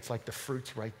say. It's like the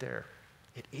fruit's right there.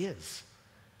 It is.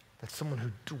 That someone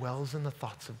who dwells in the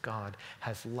thoughts of God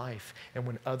has life. And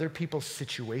when other people's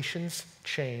situations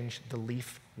change, the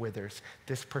leaf withers.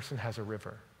 This person has a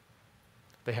river.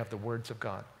 They have the words of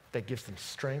God that gives them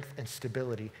strength and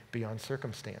stability beyond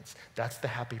circumstance. That's the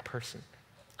happy person.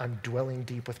 I'm dwelling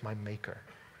deep with my maker.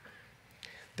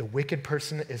 The wicked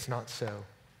person is not so.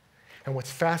 And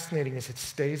what's fascinating is it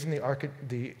stays in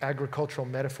the agricultural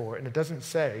metaphor, and it doesn't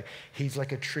say he's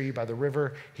like a tree by the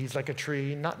river, he's like a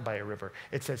tree not by a river.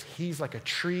 It says he's like a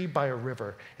tree by a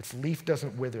river. Its leaf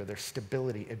doesn't wither, there's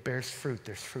stability, it bears fruit,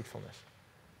 there's fruitfulness.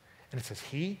 And it says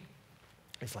he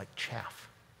is like chaff.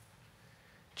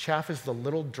 Chaff is the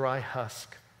little dry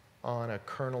husk on a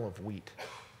kernel of wheat.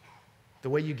 The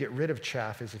way you get rid of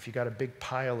chaff is if you got a big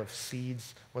pile of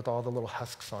seeds with all the little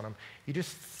husks on them, you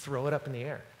just throw it up in the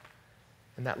air.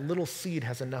 And that little seed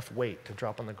has enough weight to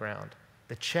drop on the ground.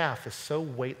 The chaff is so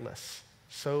weightless,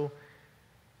 so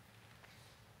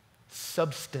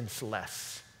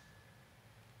substanceless,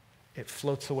 it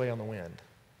floats away on the wind.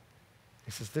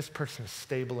 He says, this person is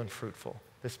stable and fruitful.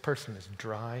 This person is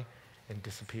dry and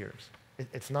disappears.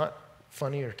 It's not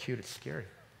funny or cute, it's scary.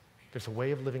 There's a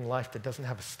way of living life that doesn't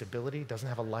have a stability, doesn't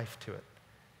have a life to it.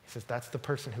 He says, that's the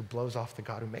person who blows off the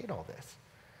God who made all this.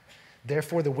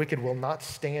 Therefore, the wicked will not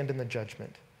stand in the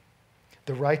judgment.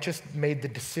 The righteous made the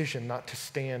decision not to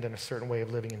stand in a certain way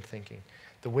of living and thinking.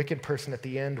 The wicked person at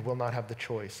the end will not have the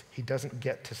choice. He doesn't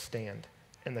get to stand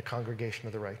in the congregation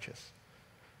of the righteous.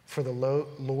 For the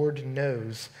Lord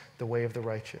knows the way of the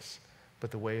righteous, but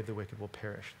the way of the wicked will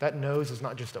perish. That knows is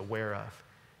not just aware of.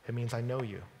 It means I know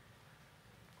you.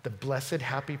 The blessed,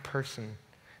 happy person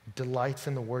delights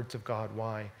in the words of God.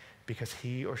 Why? Because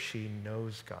he or she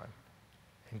knows God.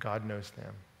 And God knows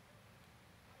them.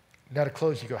 Now to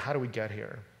close, you go, how do we get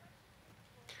here?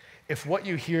 If what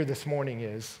you hear this morning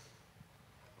is,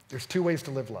 there's two ways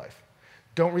to live life.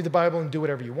 Don't read the Bible and do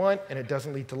whatever you want, and it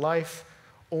doesn't lead to life,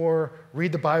 or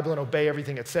read the Bible and obey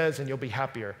everything it says, and you'll be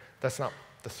happier. That's not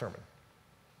the sermon.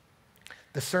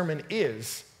 The sermon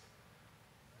is,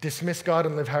 dismiss God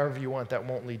and live however you want. That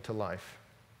won't lead to life.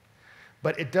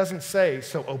 But it doesn't say,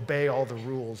 so obey all the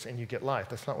rules and you get life.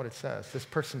 That's not what it says. This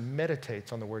person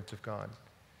meditates on the words of God.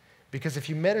 Because if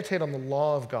you meditate on the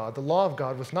law of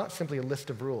God was not simply a list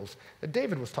of rules that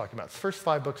David was talking about. It's the first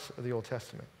 5 books of the Old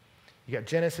Testament. You got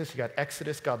Genesis, you got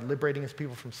Exodus, God liberating his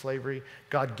people from slavery.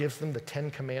 God gives them the 10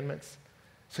 commandments.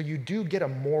 So you do get a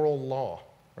moral law,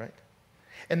 right?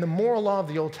 And the moral law of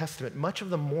the Old Testament, much of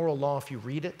the moral law, if you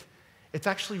read it, it's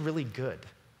actually really good.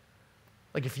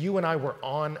 Like if you and I were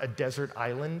on a desert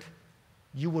island,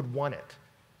 you would want it.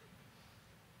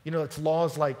 You know, it's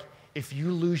laws like if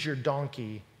you lose your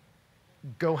donkey,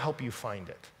 go help you find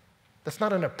it. That's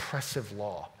not an oppressive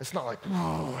law. It's not like,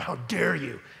 oh, how dare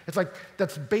you. It's like,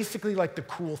 that's basically like the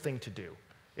cool thing to do.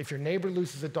 If your neighbor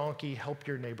loses a donkey, help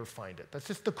your neighbor find it. That's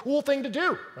just the cool thing to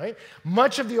do, right?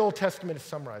 Much of the Old Testament is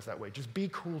summarized that way. Just be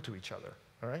cool to each other,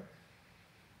 all right?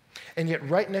 And yet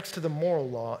right next to the moral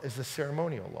law is the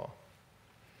ceremonial law.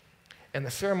 And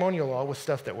the ceremonial law was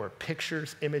stuff that were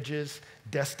pictures, images,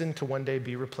 destined to one day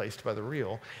be replaced by the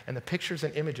real. And the pictures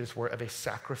and images were of a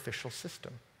sacrificial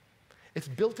system. It's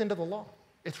built into the law.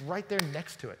 It's right there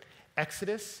next to it.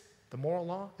 Exodus, the moral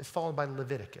law, is followed by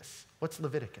Leviticus. What's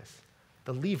Leviticus?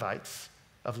 The Levites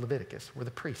of Leviticus were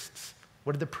the priests.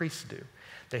 What did the priests do?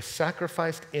 They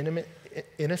sacrificed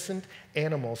innocent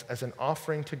animals as an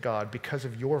offering to God because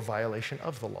of your violation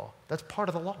of the law. That's part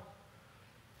of the law.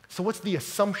 So what's the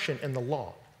assumption in the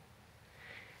law?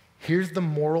 Here's the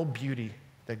moral beauty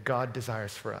that God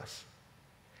desires for us.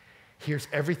 Here's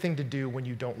everything to do when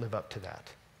you don't live up to that.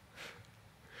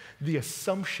 The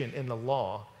assumption in the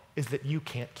law is that you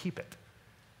can't keep it.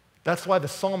 That's why the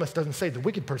psalmist doesn't say the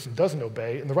wicked person doesn't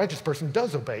obey and the righteous person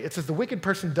does obey. It says the wicked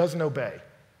person doesn't obey.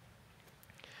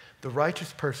 The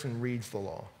righteous person reads the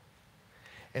law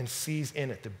and sees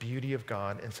in it the beauty of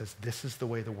God and says, this is the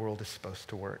way the world is supposed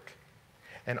to work.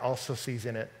 And also sees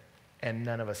in it, and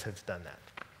none of us has done that.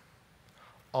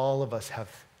 All of us have,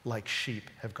 like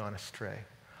sheep, have gone astray.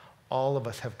 All of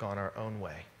us have gone our own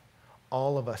way.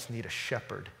 All of us need a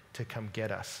shepherd to come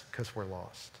get us because we're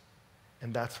lost.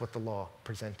 And that's what the law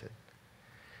presented.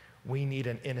 We need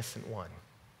an innocent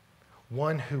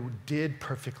one who did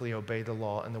perfectly obey the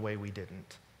law in the way we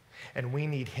didn't. And we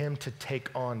need him to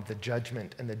take on the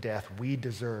judgment and the death we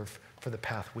deserve for the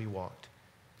path we walked.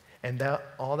 And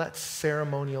all that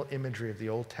ceremonial imagery of the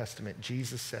Old Testament,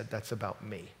 Jesus said, that's about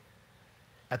me.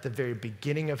 At the very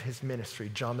beginning of his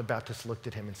ministry, John the Baptist looked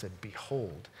at him and said,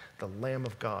 behold, the Lamb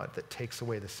of God that takes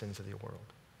away the sins of the world.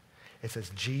 It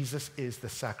says Jesus is the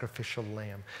sacrificial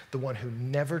lamb, the one who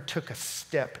never took a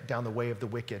step down the way of the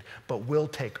wicked, but will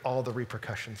take all the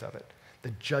repercussions of it.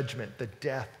 The judgment, the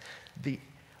death, the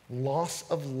loss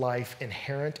of life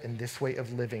inherent in this way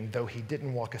of living. Though he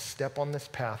didn't walk a step on this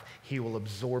path, he will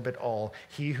absorb it all.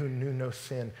 He who knew no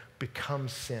sin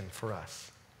becomes sin for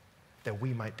us, that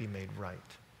we might be made right.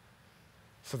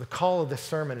 So the call of this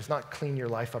sermon is not clean your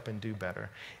life up and do better.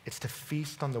 It's to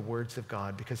feast on the words of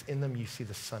God, because in them you see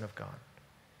the Son of God.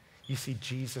 You see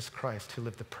Jesus Christ, who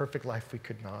lived the perfect life we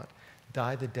could not,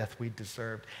 died the death we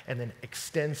deserved, and then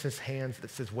extends his hands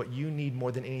that says, what you need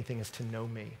more than anything is to know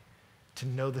me, to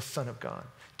know the Son of God,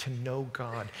 to know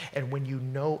God. And when you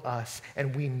know us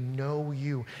and we know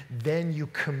you, then you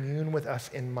commune with us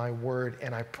in my word,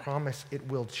 and I promise it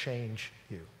will change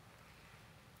you.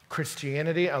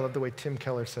 Christianity, I love the way Tim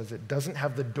Keller says it, doesn't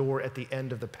have the door at the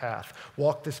end of the path.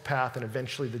 Walk this path and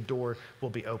eventually the door will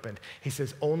be opened. He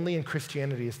says only in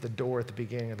Christianity is the door at the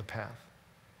beginning of the path.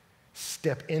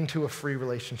 Step into a free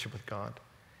relationship with God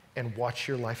and watch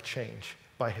your life change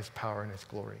by his power and his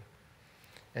glory.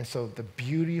 And so the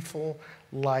beautiful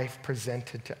life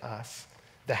presented to us,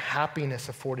 the happiness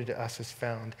afforded to us, is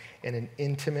found in an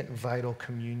intimate, vital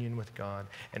communion with God.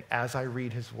 And as I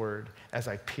read his word, as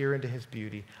I peer into his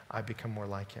beauty, I become more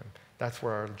like him. That's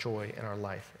where our joy and our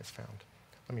life is found.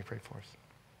 Let me pray for us.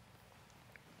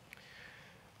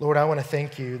 Lord, I want to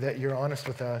thank you that you're honest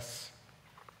with us.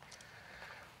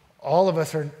 All of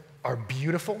us are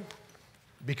beautiful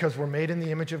because we're made in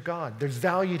the image of God. There's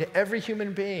value to every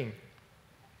human being.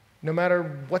 No matter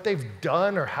what they've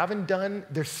done or haven't done,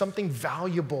 there's something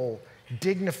valuable,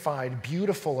 dignified,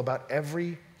 beautiful about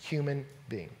every human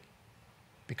being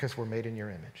because we're made in your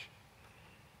image.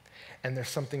 And there's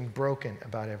something broken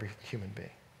about every human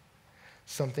being.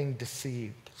 Something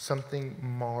deceived, something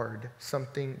marred,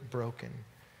 something broken.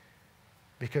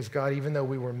 Because God, even though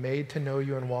we were made to know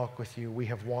you and walk with you, we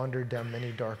have wandered down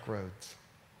many dark roads.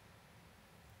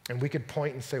 And we could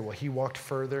point and say, well, he walked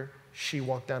further, she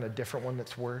walked down a different one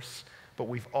that's worse, but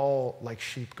we've all, like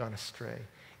sheep, gone astray,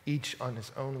 each on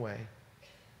his own way.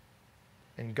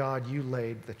 And God, you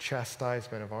laid the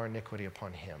chastisement of our iniquity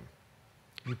upon him.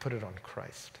 You put it on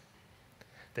Christ,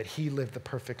 that he lived the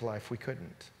perfect life we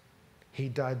couldn't. He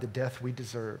died the death we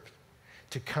deserved,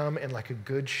 to come and like a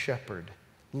good shepherd,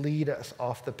 lead us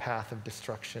off the path of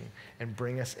destruction and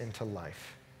bring us into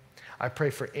life. I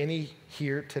pray for any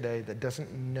here today that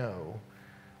doesn't know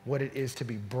what it is to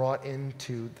be brought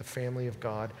into the family of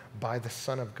God by the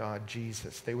Son of God,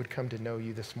 Jesus. They would come to know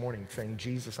you this morning saying,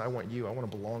 Jesus, I want you. I want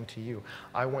to belong to you.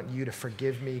 I want you to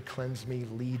forgive me, cleanse me,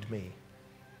 lead me.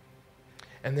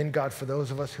 And then, God, for those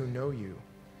of us who know you,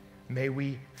 may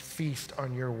we feast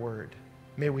on your word.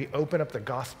 May we open up the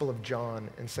Gospel of John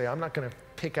and say, I'm not going to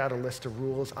pick out a list of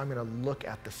rules. I'm going to look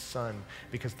at the Son,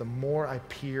 because the more I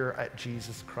peer at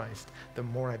Jesus Christ, the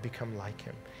more I become like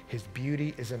him. His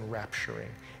beauty is enrapturing.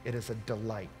 It is a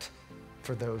delight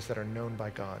for those that are known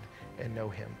by God and know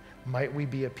him. Might we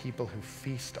be a people who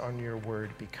feast on your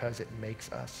word, because it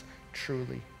makes us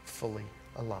truly, fully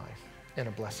alive and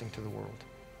a blessing to the world.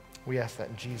 We ask that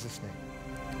in Jesus' name.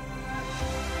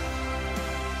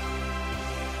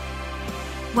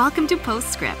 Welcome to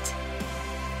Postscript.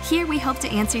 Here we hope to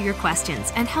answer your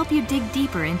questions and help you dig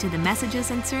deeper into the messages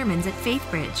and sermons at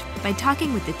Faithbridge by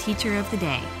talking with the teacher of the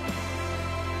day.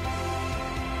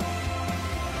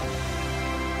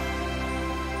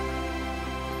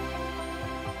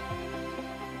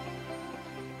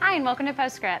 Hi, and welcome to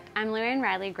Postscript. I'm Luann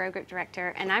Riley, Grow Group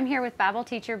Director, and I'm here with Bible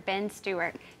teacher Ben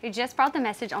Stewart, who just brought the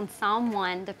message on Psalm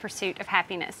 1, The Pursuit of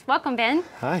Happiness. Welcome, Ben.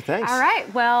 Hi, thanks. All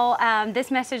right, well, this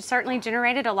message certainly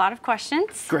generated a lot of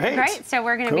questions. Great. So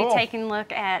we're going to be taking a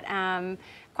look at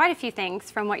quite a few things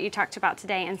from what you talked about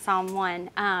today in Psalm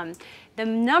 1. The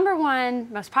number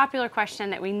one most popular question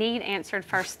that we need answered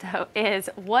first, though, is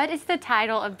what is the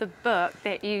title of the book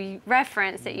that you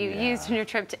referenced, that you used on your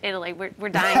trip to Italy? We're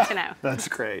dying to know. That's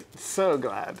great. So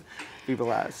glad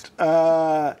people asked.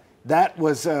 That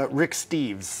was Rick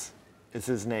Steves is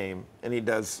his name, and he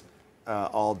does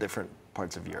all different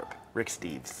parts of Europe. Rick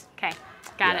Steves. Okay,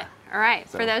 got it. All right,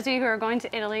 so, for those of you who are going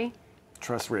to Italy,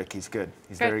 trust Rick, he's good.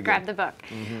 He's very good. Grab the book.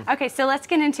 Mm-hmm. Okay, so let's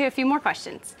get into a few more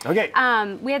questions. Okay.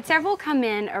 We had several come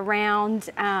in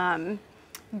around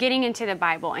getting into the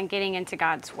Bible and getting into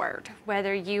God's Word.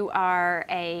 Whether you are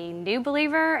a new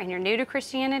believer and you're new to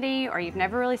Christianity, or you've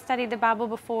never really studied the Bible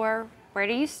before, where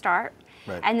do you start?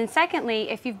 Right. And then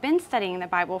secondly, if you've been studying the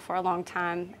Bible for a long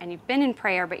time and you've been in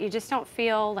prayer, but you just don't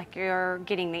feel like you're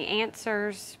getting the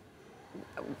answers,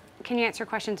 can you answer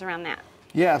questions around that?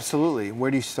 Yeah, absolutely. Where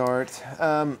do you start?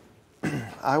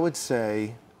 I would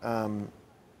say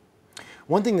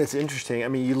one thing that's interesting, I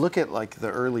mean, you look at like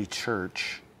the early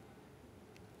church,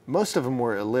 most of them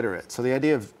were illiterate. So the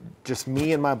idea of just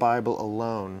me and my Bible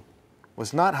alone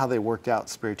was not how they worked out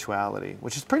spirituality,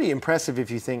 which is pretty impressive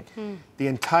if you think the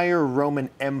entire Roman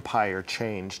Empire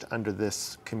changed under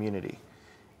this community.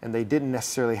 And they didn't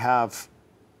necessarily have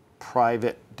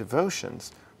private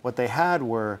devotions. What they had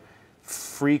were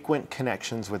frequent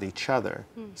connections with each other,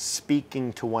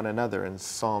 speaking to one another in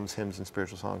psalms, hymns, and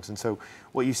spiritual songs. And so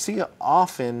what you see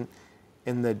often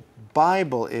in the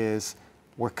Bible is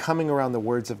we're coming around the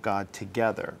words of God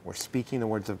together. We're speaking the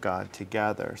words of God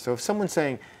together. So if someone's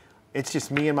saying, it's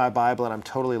just me and my Bible and I'm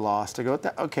totally lost, I go,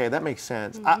 okay, that makes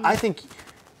sense. I think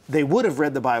they would have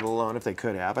read the Bible alone if they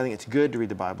could have. I think it's good to read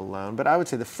the Bible alone. But I would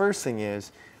say the first thing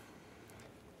is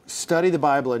study the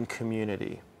Bible in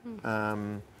community.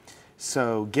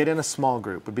 So get in a small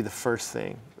group would be the first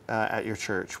thing at your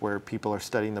church where people are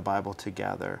studying the Bible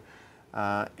together.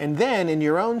 And then in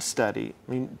your own study,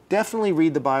 I mean, definitely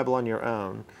read the Bible on your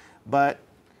own, but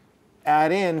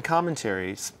add in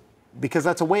commentaries, because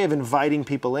that's a way of inviting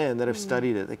people in that have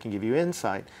studied it, that can give you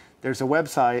insight. There's a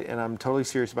website, and I'm totally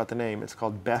serious about the name. It's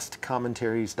called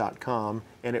bestcommentaries.com,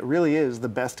 and it really is the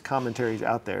best commentaries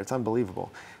out there. It's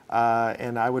unbelievable.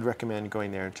 And I would recommend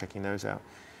going there and checking those out.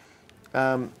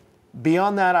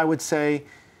 Beyond that, I would say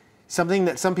something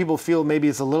that some people feel maybe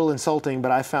is a little insulting,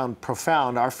 but I found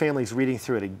profound. Our family's reading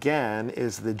through it again,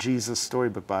 is the Jesus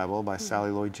Storybook Bible by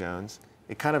Sally Lloyd-Jones.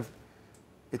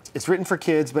 It's written for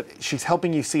kids, but she's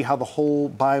helping you see how the whole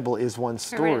Bible is one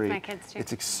story. I read it with my kids too.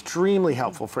 It's extremely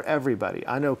helpful for everybody.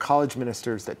 I know college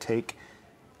ministers that take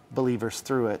believers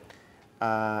through it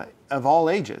of all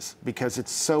ages, because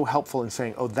it's so helpful in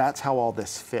saying, oh, that's how all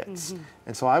this fits.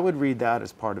 And so I would read that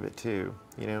as part of it too,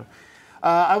 you know.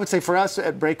 I would say for us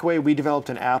at Breakaway, we developed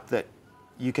an app that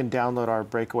you can download, our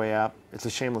Breakaway app. It's a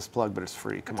shameless plug, but it's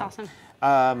free. Come on. That's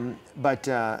awesome.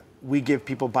 But we give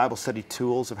people Bible study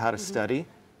tools of how to study,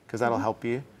 because that'll help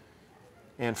you.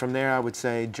 And from there, I would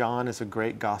say John is a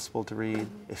great gospel to read.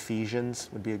 Ephesians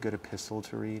would be a good epistle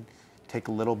to read. Take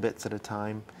little bits at a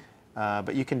time.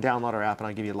 But you can download our app, and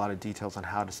I'll give you a lot of details on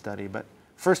how to study. But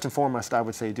first and foremost, I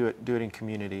would say do it in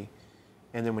community.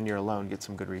 And then when you're alone, get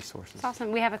some good resources. That's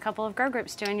awesome. We have a couple of grow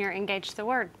groups doing your Engage the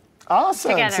Word.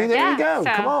 Awesome. Together. See, there you go.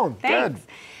 So, Come on. thanks.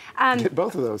 Good. Get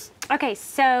both of those. Okay,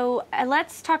 so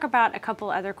let's talk about a couple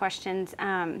other questions.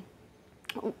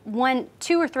 One,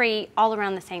 two, or three, all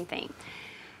around the same thing.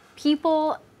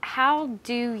 People, how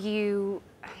do you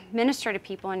minister to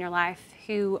people in your life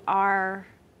who are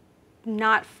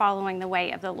not following the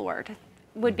way of the Lord?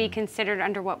 Would be considered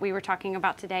under what we were talking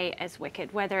about today as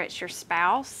wicked, whether it's your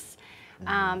spouse,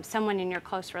 someone in your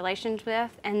close relations with,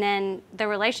 and then the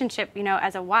relationship, you know,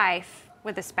 as a wife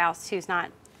with a spouse who's not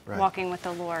walking with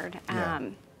the Lord.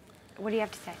 What do you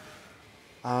have to say?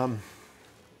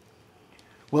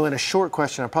 Well, in a short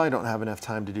question, I probably don't have enough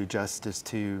time to do justice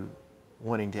to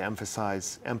wanting to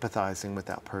emphasize empathizing with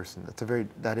that person.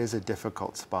 That is a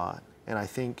difficult spot. And I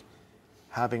think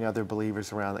having other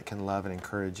believers around that can love and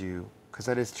encourage you, because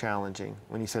that is challenging.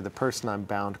 When you say the person I'm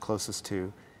bound closest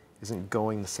to isn't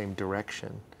going the same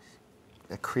direction,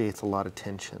 that creates a lot of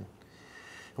tension.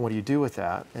 And what do you do with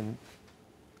that? And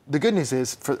the good news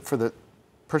is for the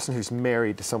person who's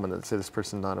married to someone that say this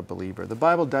person's not a believer, the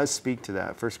Bible does speak to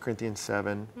that. 1 Corinthians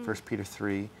 7, 1 Peter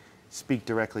 3 speak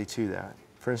directly to that.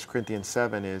 1 Corinthians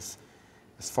 7 is,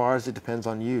 as far as it depends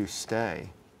on you, stay.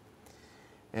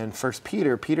 And 1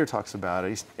 Peter talks about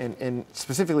it, and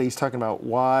specifically he's talking about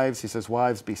wives. He says,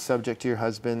 wives, be subject to your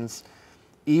husbands,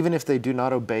 even if they do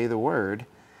not obey the word,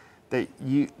 that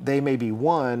they may be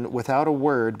won without a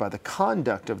word by the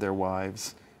conduct of their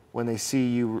wives when they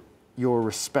see your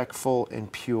respectful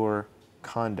and pure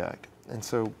conduct. And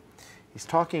so he's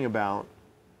talking about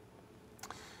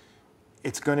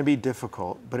it's going to be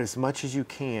difficult, but as much as you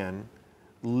can,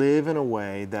 live in a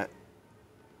way that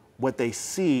what they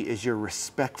see is your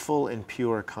respectful and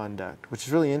pure conduct, which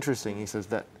is really interesting. He says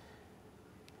that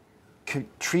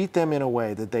treat them in a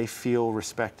way that they feel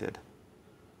respected,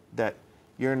 that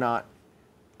you're not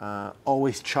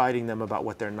always chiding them about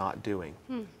what they're not doing,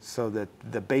 so that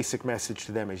the basic message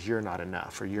to them is you're not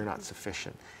enough or you're not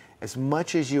sufficient. As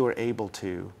much as you are able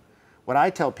to, what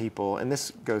I tell people, and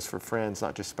this goes for friends,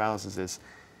 not just spouses, is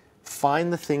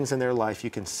find the things in their life you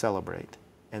can celebrate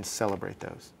and celebrate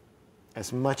those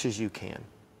as much as you can.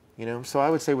 You know, so I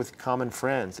would say with common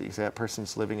friends, that you say that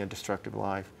person's living a destructive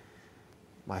life,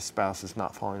 my spouse is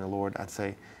not following the Lord, I'd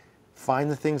say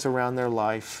find the things around their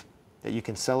life that you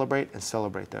can celebrate and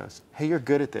celebrate those. Hey, you're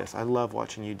good at this. I love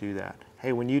watching you do that.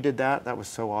 Hey, when you did that, that was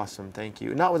so awesome. Thank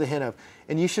you. Not with a hint of,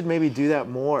 and you should maybe do that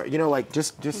more. You know, like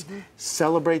just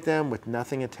celebrate them with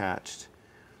nothing attached,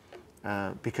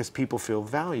 because people feel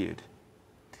valued.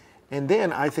 And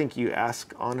then I think you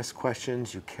ask honest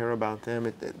questions, you care about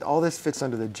them. All this fits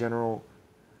under the general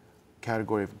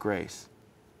category of grace.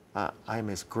 I am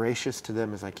as gracious to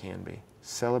them as I can be,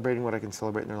 celebrating what I can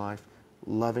celebrate in their life,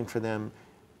 loving for them,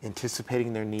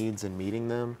 anticipating their needs and meeting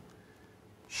them,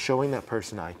 showing that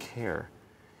person I care.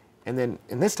 And then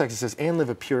in this text it says, and live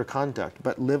a pure conduct,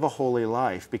 but live a holy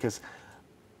life, because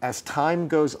as time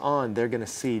goes on, they're going to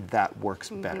see that works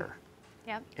better.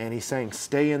 Yep. And he's saying,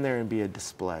 stay in there and be a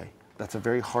display. That's a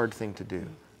very hard thing to do,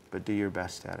 but do your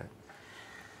best at it.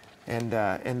 And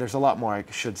there's a lot more I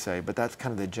should say, but that's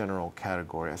kind of the general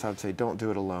category. So I would say, don't do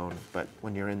it alone, but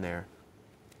when you're in there,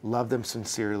 love them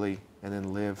sincerely, and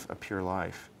then live a pure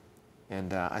life.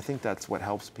 And I think that's what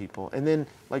helps people. And then,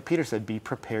 like Peter said, be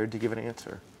prepared to give an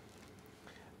answer.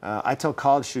 I tell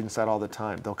college students that all the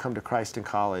time. They'll come to Christ in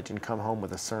college and come home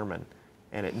with a sermon,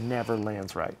 and it never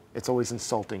lands right. It's always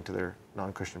insulting to their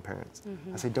non-Christian parents.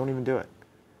 I say, don't even do it.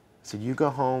 I said, you go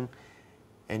home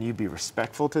and you be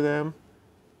respectful to them.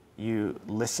 You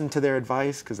listen to their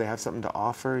advice because they have something to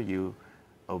offer. You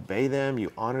obey them.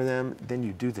 You honor them. Then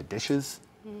you do the dishes.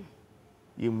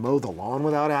 You mow the lawn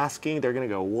without asking. They're going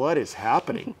to go, what is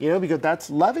happening? You know, because that's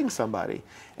loving somebody.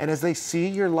 And as they see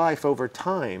your life over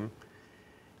time,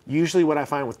 usually what I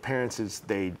find with parents is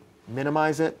they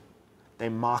minimize it, they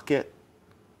mock it,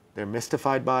 they're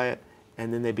mystified by it,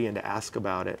 and then they begin to ask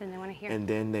about it. Then they want to hear. And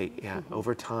then they,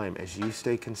 over time, as you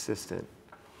stay consistent,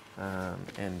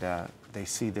 they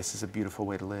see this is a beautiful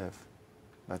way to live.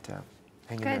 But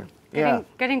hang in there.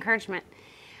 Good encouragement.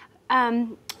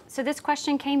 So this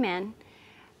question came in.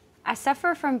 I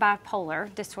suffer from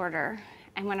bipolar disorder,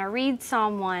 and when I read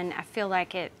Psalm 1, I feel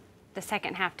like the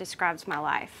second half describes my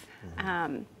life.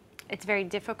 It's very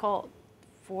difficult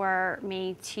for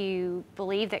me to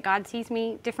believe that God sees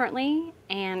me differently,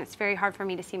 and it's very hard for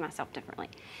me to see myself differently.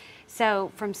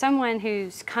 So from someone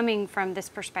who's coming from this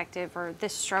perspective or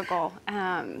this struggle,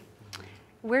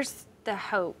 where's the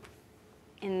hope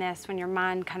in this when your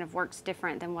mind kind of works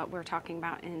different than what we're talking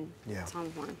about in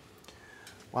Psalm 1?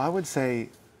 Well, I would say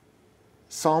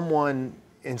Psalm 1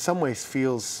 in some ways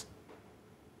feels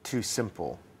too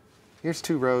simple. Here's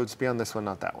two roads, be on this one,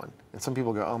 not that one. And some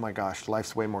people go, oh my gosh,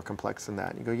 life's way more complex than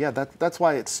that. And you go, yeah, that's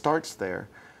why it starts there,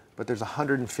 but there's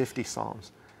 150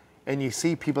 Psalms. And you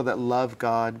see people that love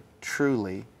God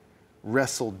truly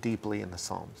wrestle deeply in the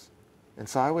Psalms. And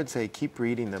so I would say keep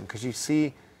reading them, because you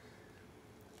see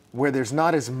where there's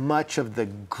not as much of the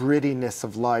grittiness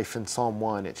of life in Psalm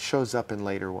 1, it shows up in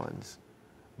later ones.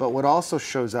 But what also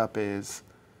shows up is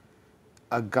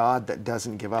a God that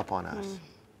doesn't give up on us,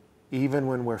 even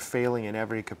when we're failing in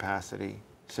every capacity.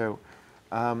 So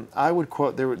I would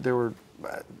quote,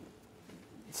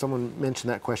 someone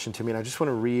mentioned that question to me, and I just want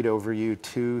to read over you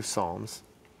two Psalms.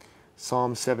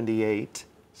 Psalm 78.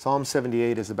 Psalm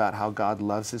 78 is about how God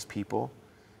loves his people,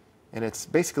 and it's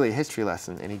basically a history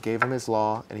lesson, and he gave them his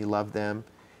law, and he loved them,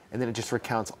 and then it just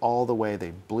recounts all the way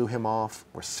they blew him off,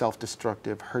 were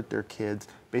self-destructive, hurt their kids,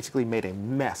 basically made a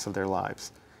mess of their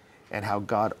lives, and how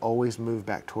God always moved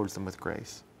back towards them with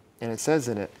grace. And it says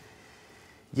in it,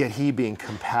 yet he, being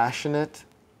compassionate,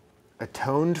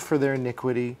 atoned for their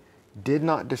iniquity, did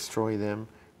not destroy them,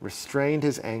 restrained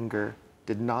his anger,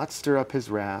 did not stir up his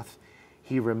wrath.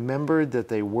 He remembered that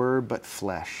they were but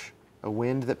flesh, a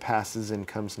wind that passes and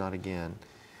comes not again.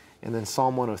 And then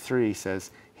Psalm 103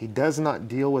 says, he does not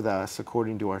deal with us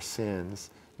according to our sins,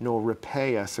 nor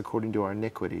repay us according to our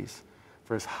iniquities.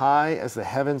 For as high as the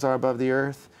heavens are above the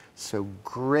earth, so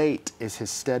great is his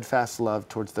steadfast love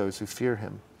towards those who fear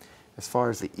him. As far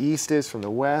as the east is from the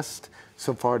west,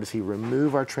 so far does he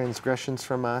remove our transgressions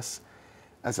from us.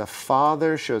 As a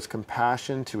father shows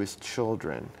compassion to his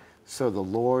children, so the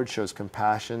Lord shows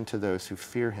compassion to those who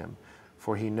fear him.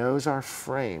 For he knows our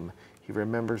frame, he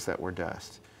remembers that we're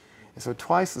dust. And so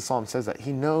twice the psalm says that.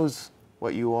 He knows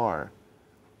what you are.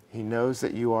 He knows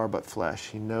that you are but flesh.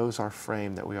 He knows our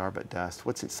frame, that we are but dust.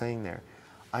 What's it saying there?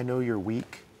 I know you're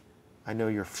weak. I know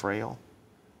you're frail.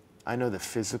 I know the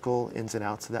physical ins and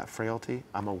outs of that frailty.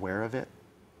 I'm aware of it.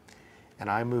 And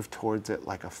I move towards it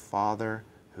like a father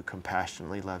who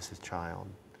compassionately loves his child.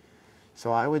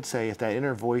 So I would say if that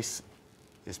inner voice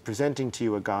is presenting to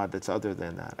you a God that's other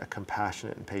than that, a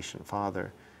compassionate and patient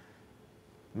father,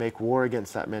 make war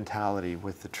against that mentality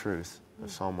with the truth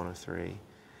of Psalm 103.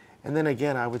 And then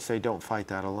again, I would say don't fight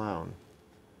that alone.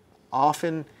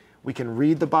 Often we can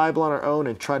read the Bible on our own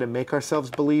and try to make ourselves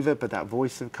believe it, but that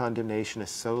voice of condemnation is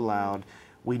so loud,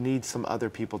 we need some other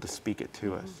people to speak it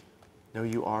to us. No,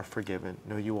 you are forgiven.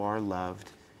 No, you are loved.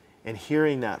 And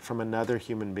hearing that from another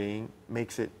human being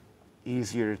makes it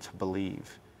easier to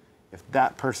believe. If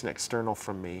that person external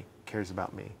from me cares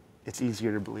about me, it's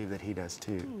easier to believe that he does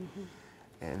too.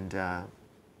 And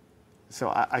so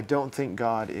I don't think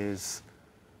God is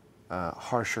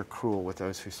harsh or cruel with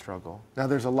those who struggle. Now,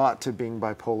 there's a lot to being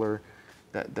bipolar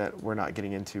that we're not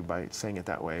getting into by saying it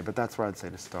that way, but that's where I'd say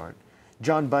to start.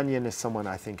 John Bunyan is someone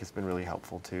I think has been really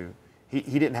helpful too. He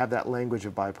didn't have that language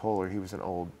of bipolar. He was an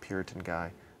old Puritan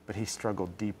guy, but he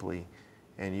struggled deeply.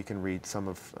 And you can read some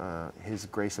of his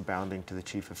Grace Abounding to the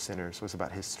Chief of Sinners was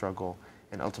about his struggle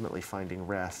and ultimately finding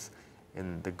rest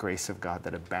in the grace of God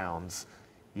that abounds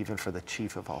even for the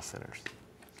chief of all sinners.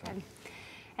 So. Good.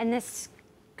 And this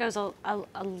goes a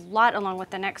lot along with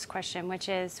the next question, which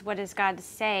is, what does God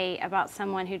say about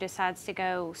someone who decides to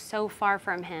go so far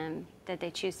from him that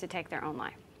they choose to take their own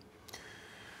life?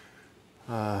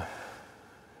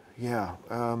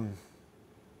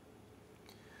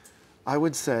 I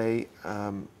would say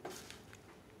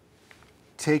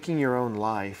taking your own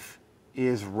life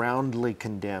is roundly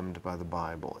condemned by the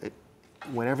Bible.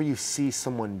 Whenever you see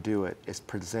someone do it, it's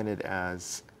presented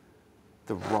as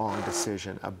the wrong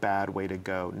decision, a bad way to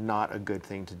go, not a good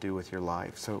thing to do with your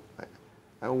life. So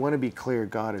I want to be clear,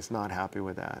 God is not happy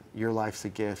with that. Your life's a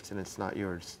gift and it's not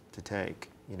yours to take,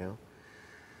 you know?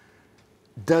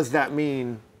 Does that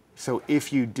mean, so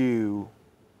if you do,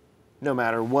 no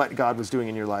matter what God was doing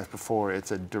in your life before,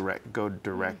 it's a go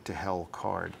direct to hell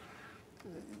card?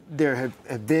 There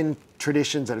have been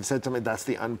traditions that have said something that's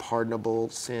the unpardonable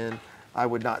sin. I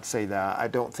would not say that. I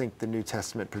don't think the New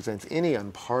Testament presents any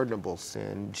unpardonable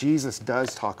sin. Jesus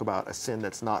does talk about a sin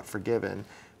that's not forgiven,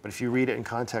 but if you read it in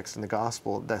context in the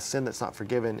gospel, that sin that's not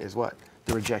forgiven is what?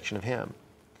 The rejection of him,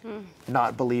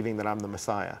 not believing that I'm the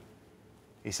Messiah.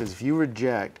 He says, if you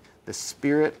reject the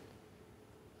Spirit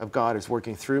of God is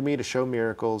working through me to show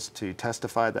miracles, to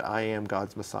testify that I am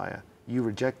God's Messiah. You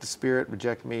reject the Spirit,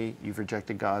 reject me, you've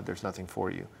rejected God, there's nothing for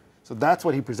you. So that's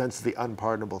what he presents as the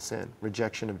unpardonable sin,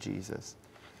 rejection of Jesus.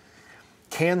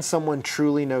 Can someone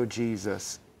truly know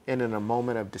Jesus and in a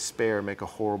moment of despair make a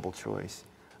horrible choice?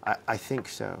 I think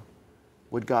so.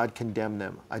 Would God condemn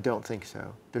them? I don't think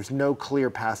so. There's no clear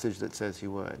passage that says he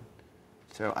would.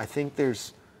 So I think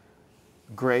there's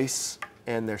grace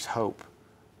and there's hope,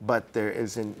 but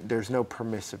there's no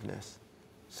permissiveness.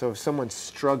 So if someone's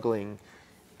struggling,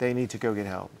 they need to go get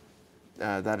help.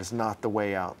 That is not the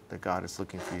way out that God is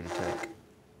looking for you to take.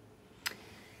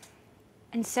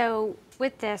 And so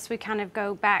with this, we kind of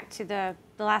go back to the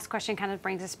last question kind of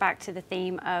brings us back to the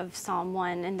theme of Psalm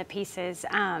 1 and the pieces.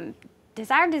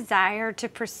 Does our desire to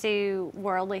pursue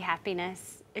worldly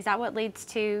happiness, is that what leads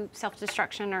to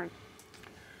self-destruction or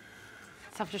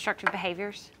self-destructive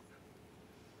behaviors?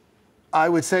 I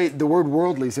would say the word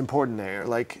worldly is important there.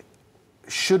 Like,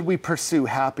 should we pursue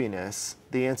happiness?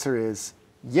 The answer is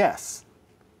yes.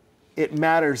 It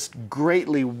matters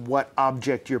greatly what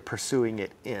object you're pursuing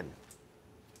it in,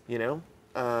 you know?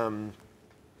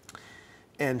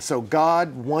 And so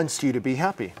God wants you to be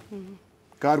happy. Mm-hmm.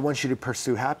 God wants you to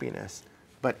pursue happiness,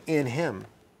 but in him.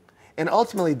 And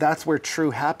ultimately, that's where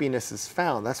true happiness is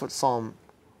found. That's what Psalm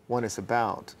 1 is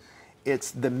about.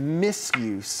 It's the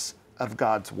misuse of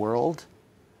God's world,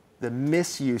 the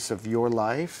misuse of your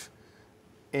life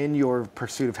in your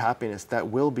pursuit of happiness that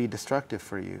will be destructive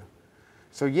for you.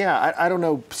 So yeah, I don't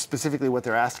know specifically what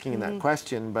they're asking in that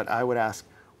question, but I would ask,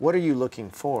 what are you looking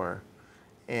for?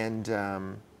 And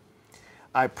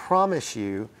I promise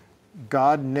you,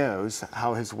 God knows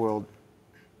how his world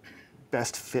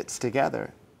best fits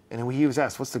together. And when he was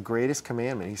asked, what's the greatest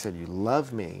commandment? He said, you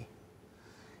love me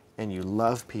and you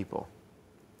love people.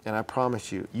 And I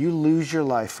promise you, you lose your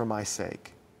life for my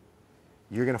sake,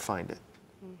 you're going to find it.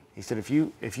 He said, if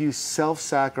you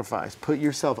self-sacrifice, put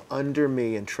yourself under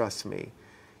me and trust me,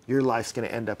 your life's going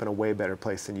to end up in a way better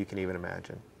place than you can even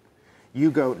imagine.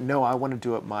 You go, no, I want to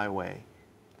do it my way.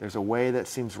 There's a way that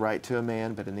seems right to a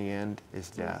man, but in the end is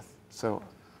death. So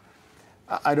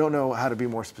I don't know how to be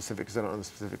more specific because I don't know the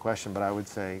specific question, but I would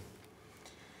say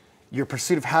your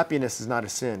pursuit of happiness is not a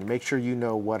sin. Make sure you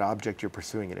know what object you're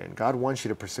pursuing it in. God wants you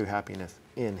to pursue happiness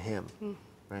in him,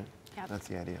 right? Yep. That's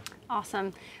the idea.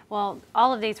 Awesome. Well,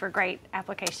 all of these were great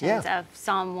applications of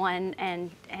Psalm 1 and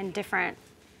different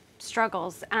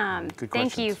struggles.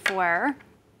 Thank you for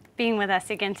being with us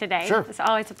again today. Sure. It's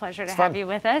always a pleasure to have you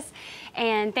with us.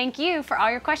 And thank you for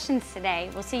all your questions today.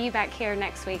 We'll see you back here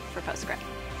next week for Postscript.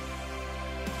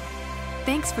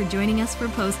 Thanks for joining us for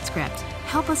Postscript.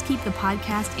 Help us keep the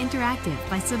podcast interactive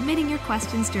by submitting your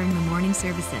questions during the morning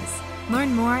services.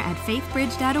 Learn more at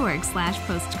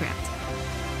faithbridge.org/postscript.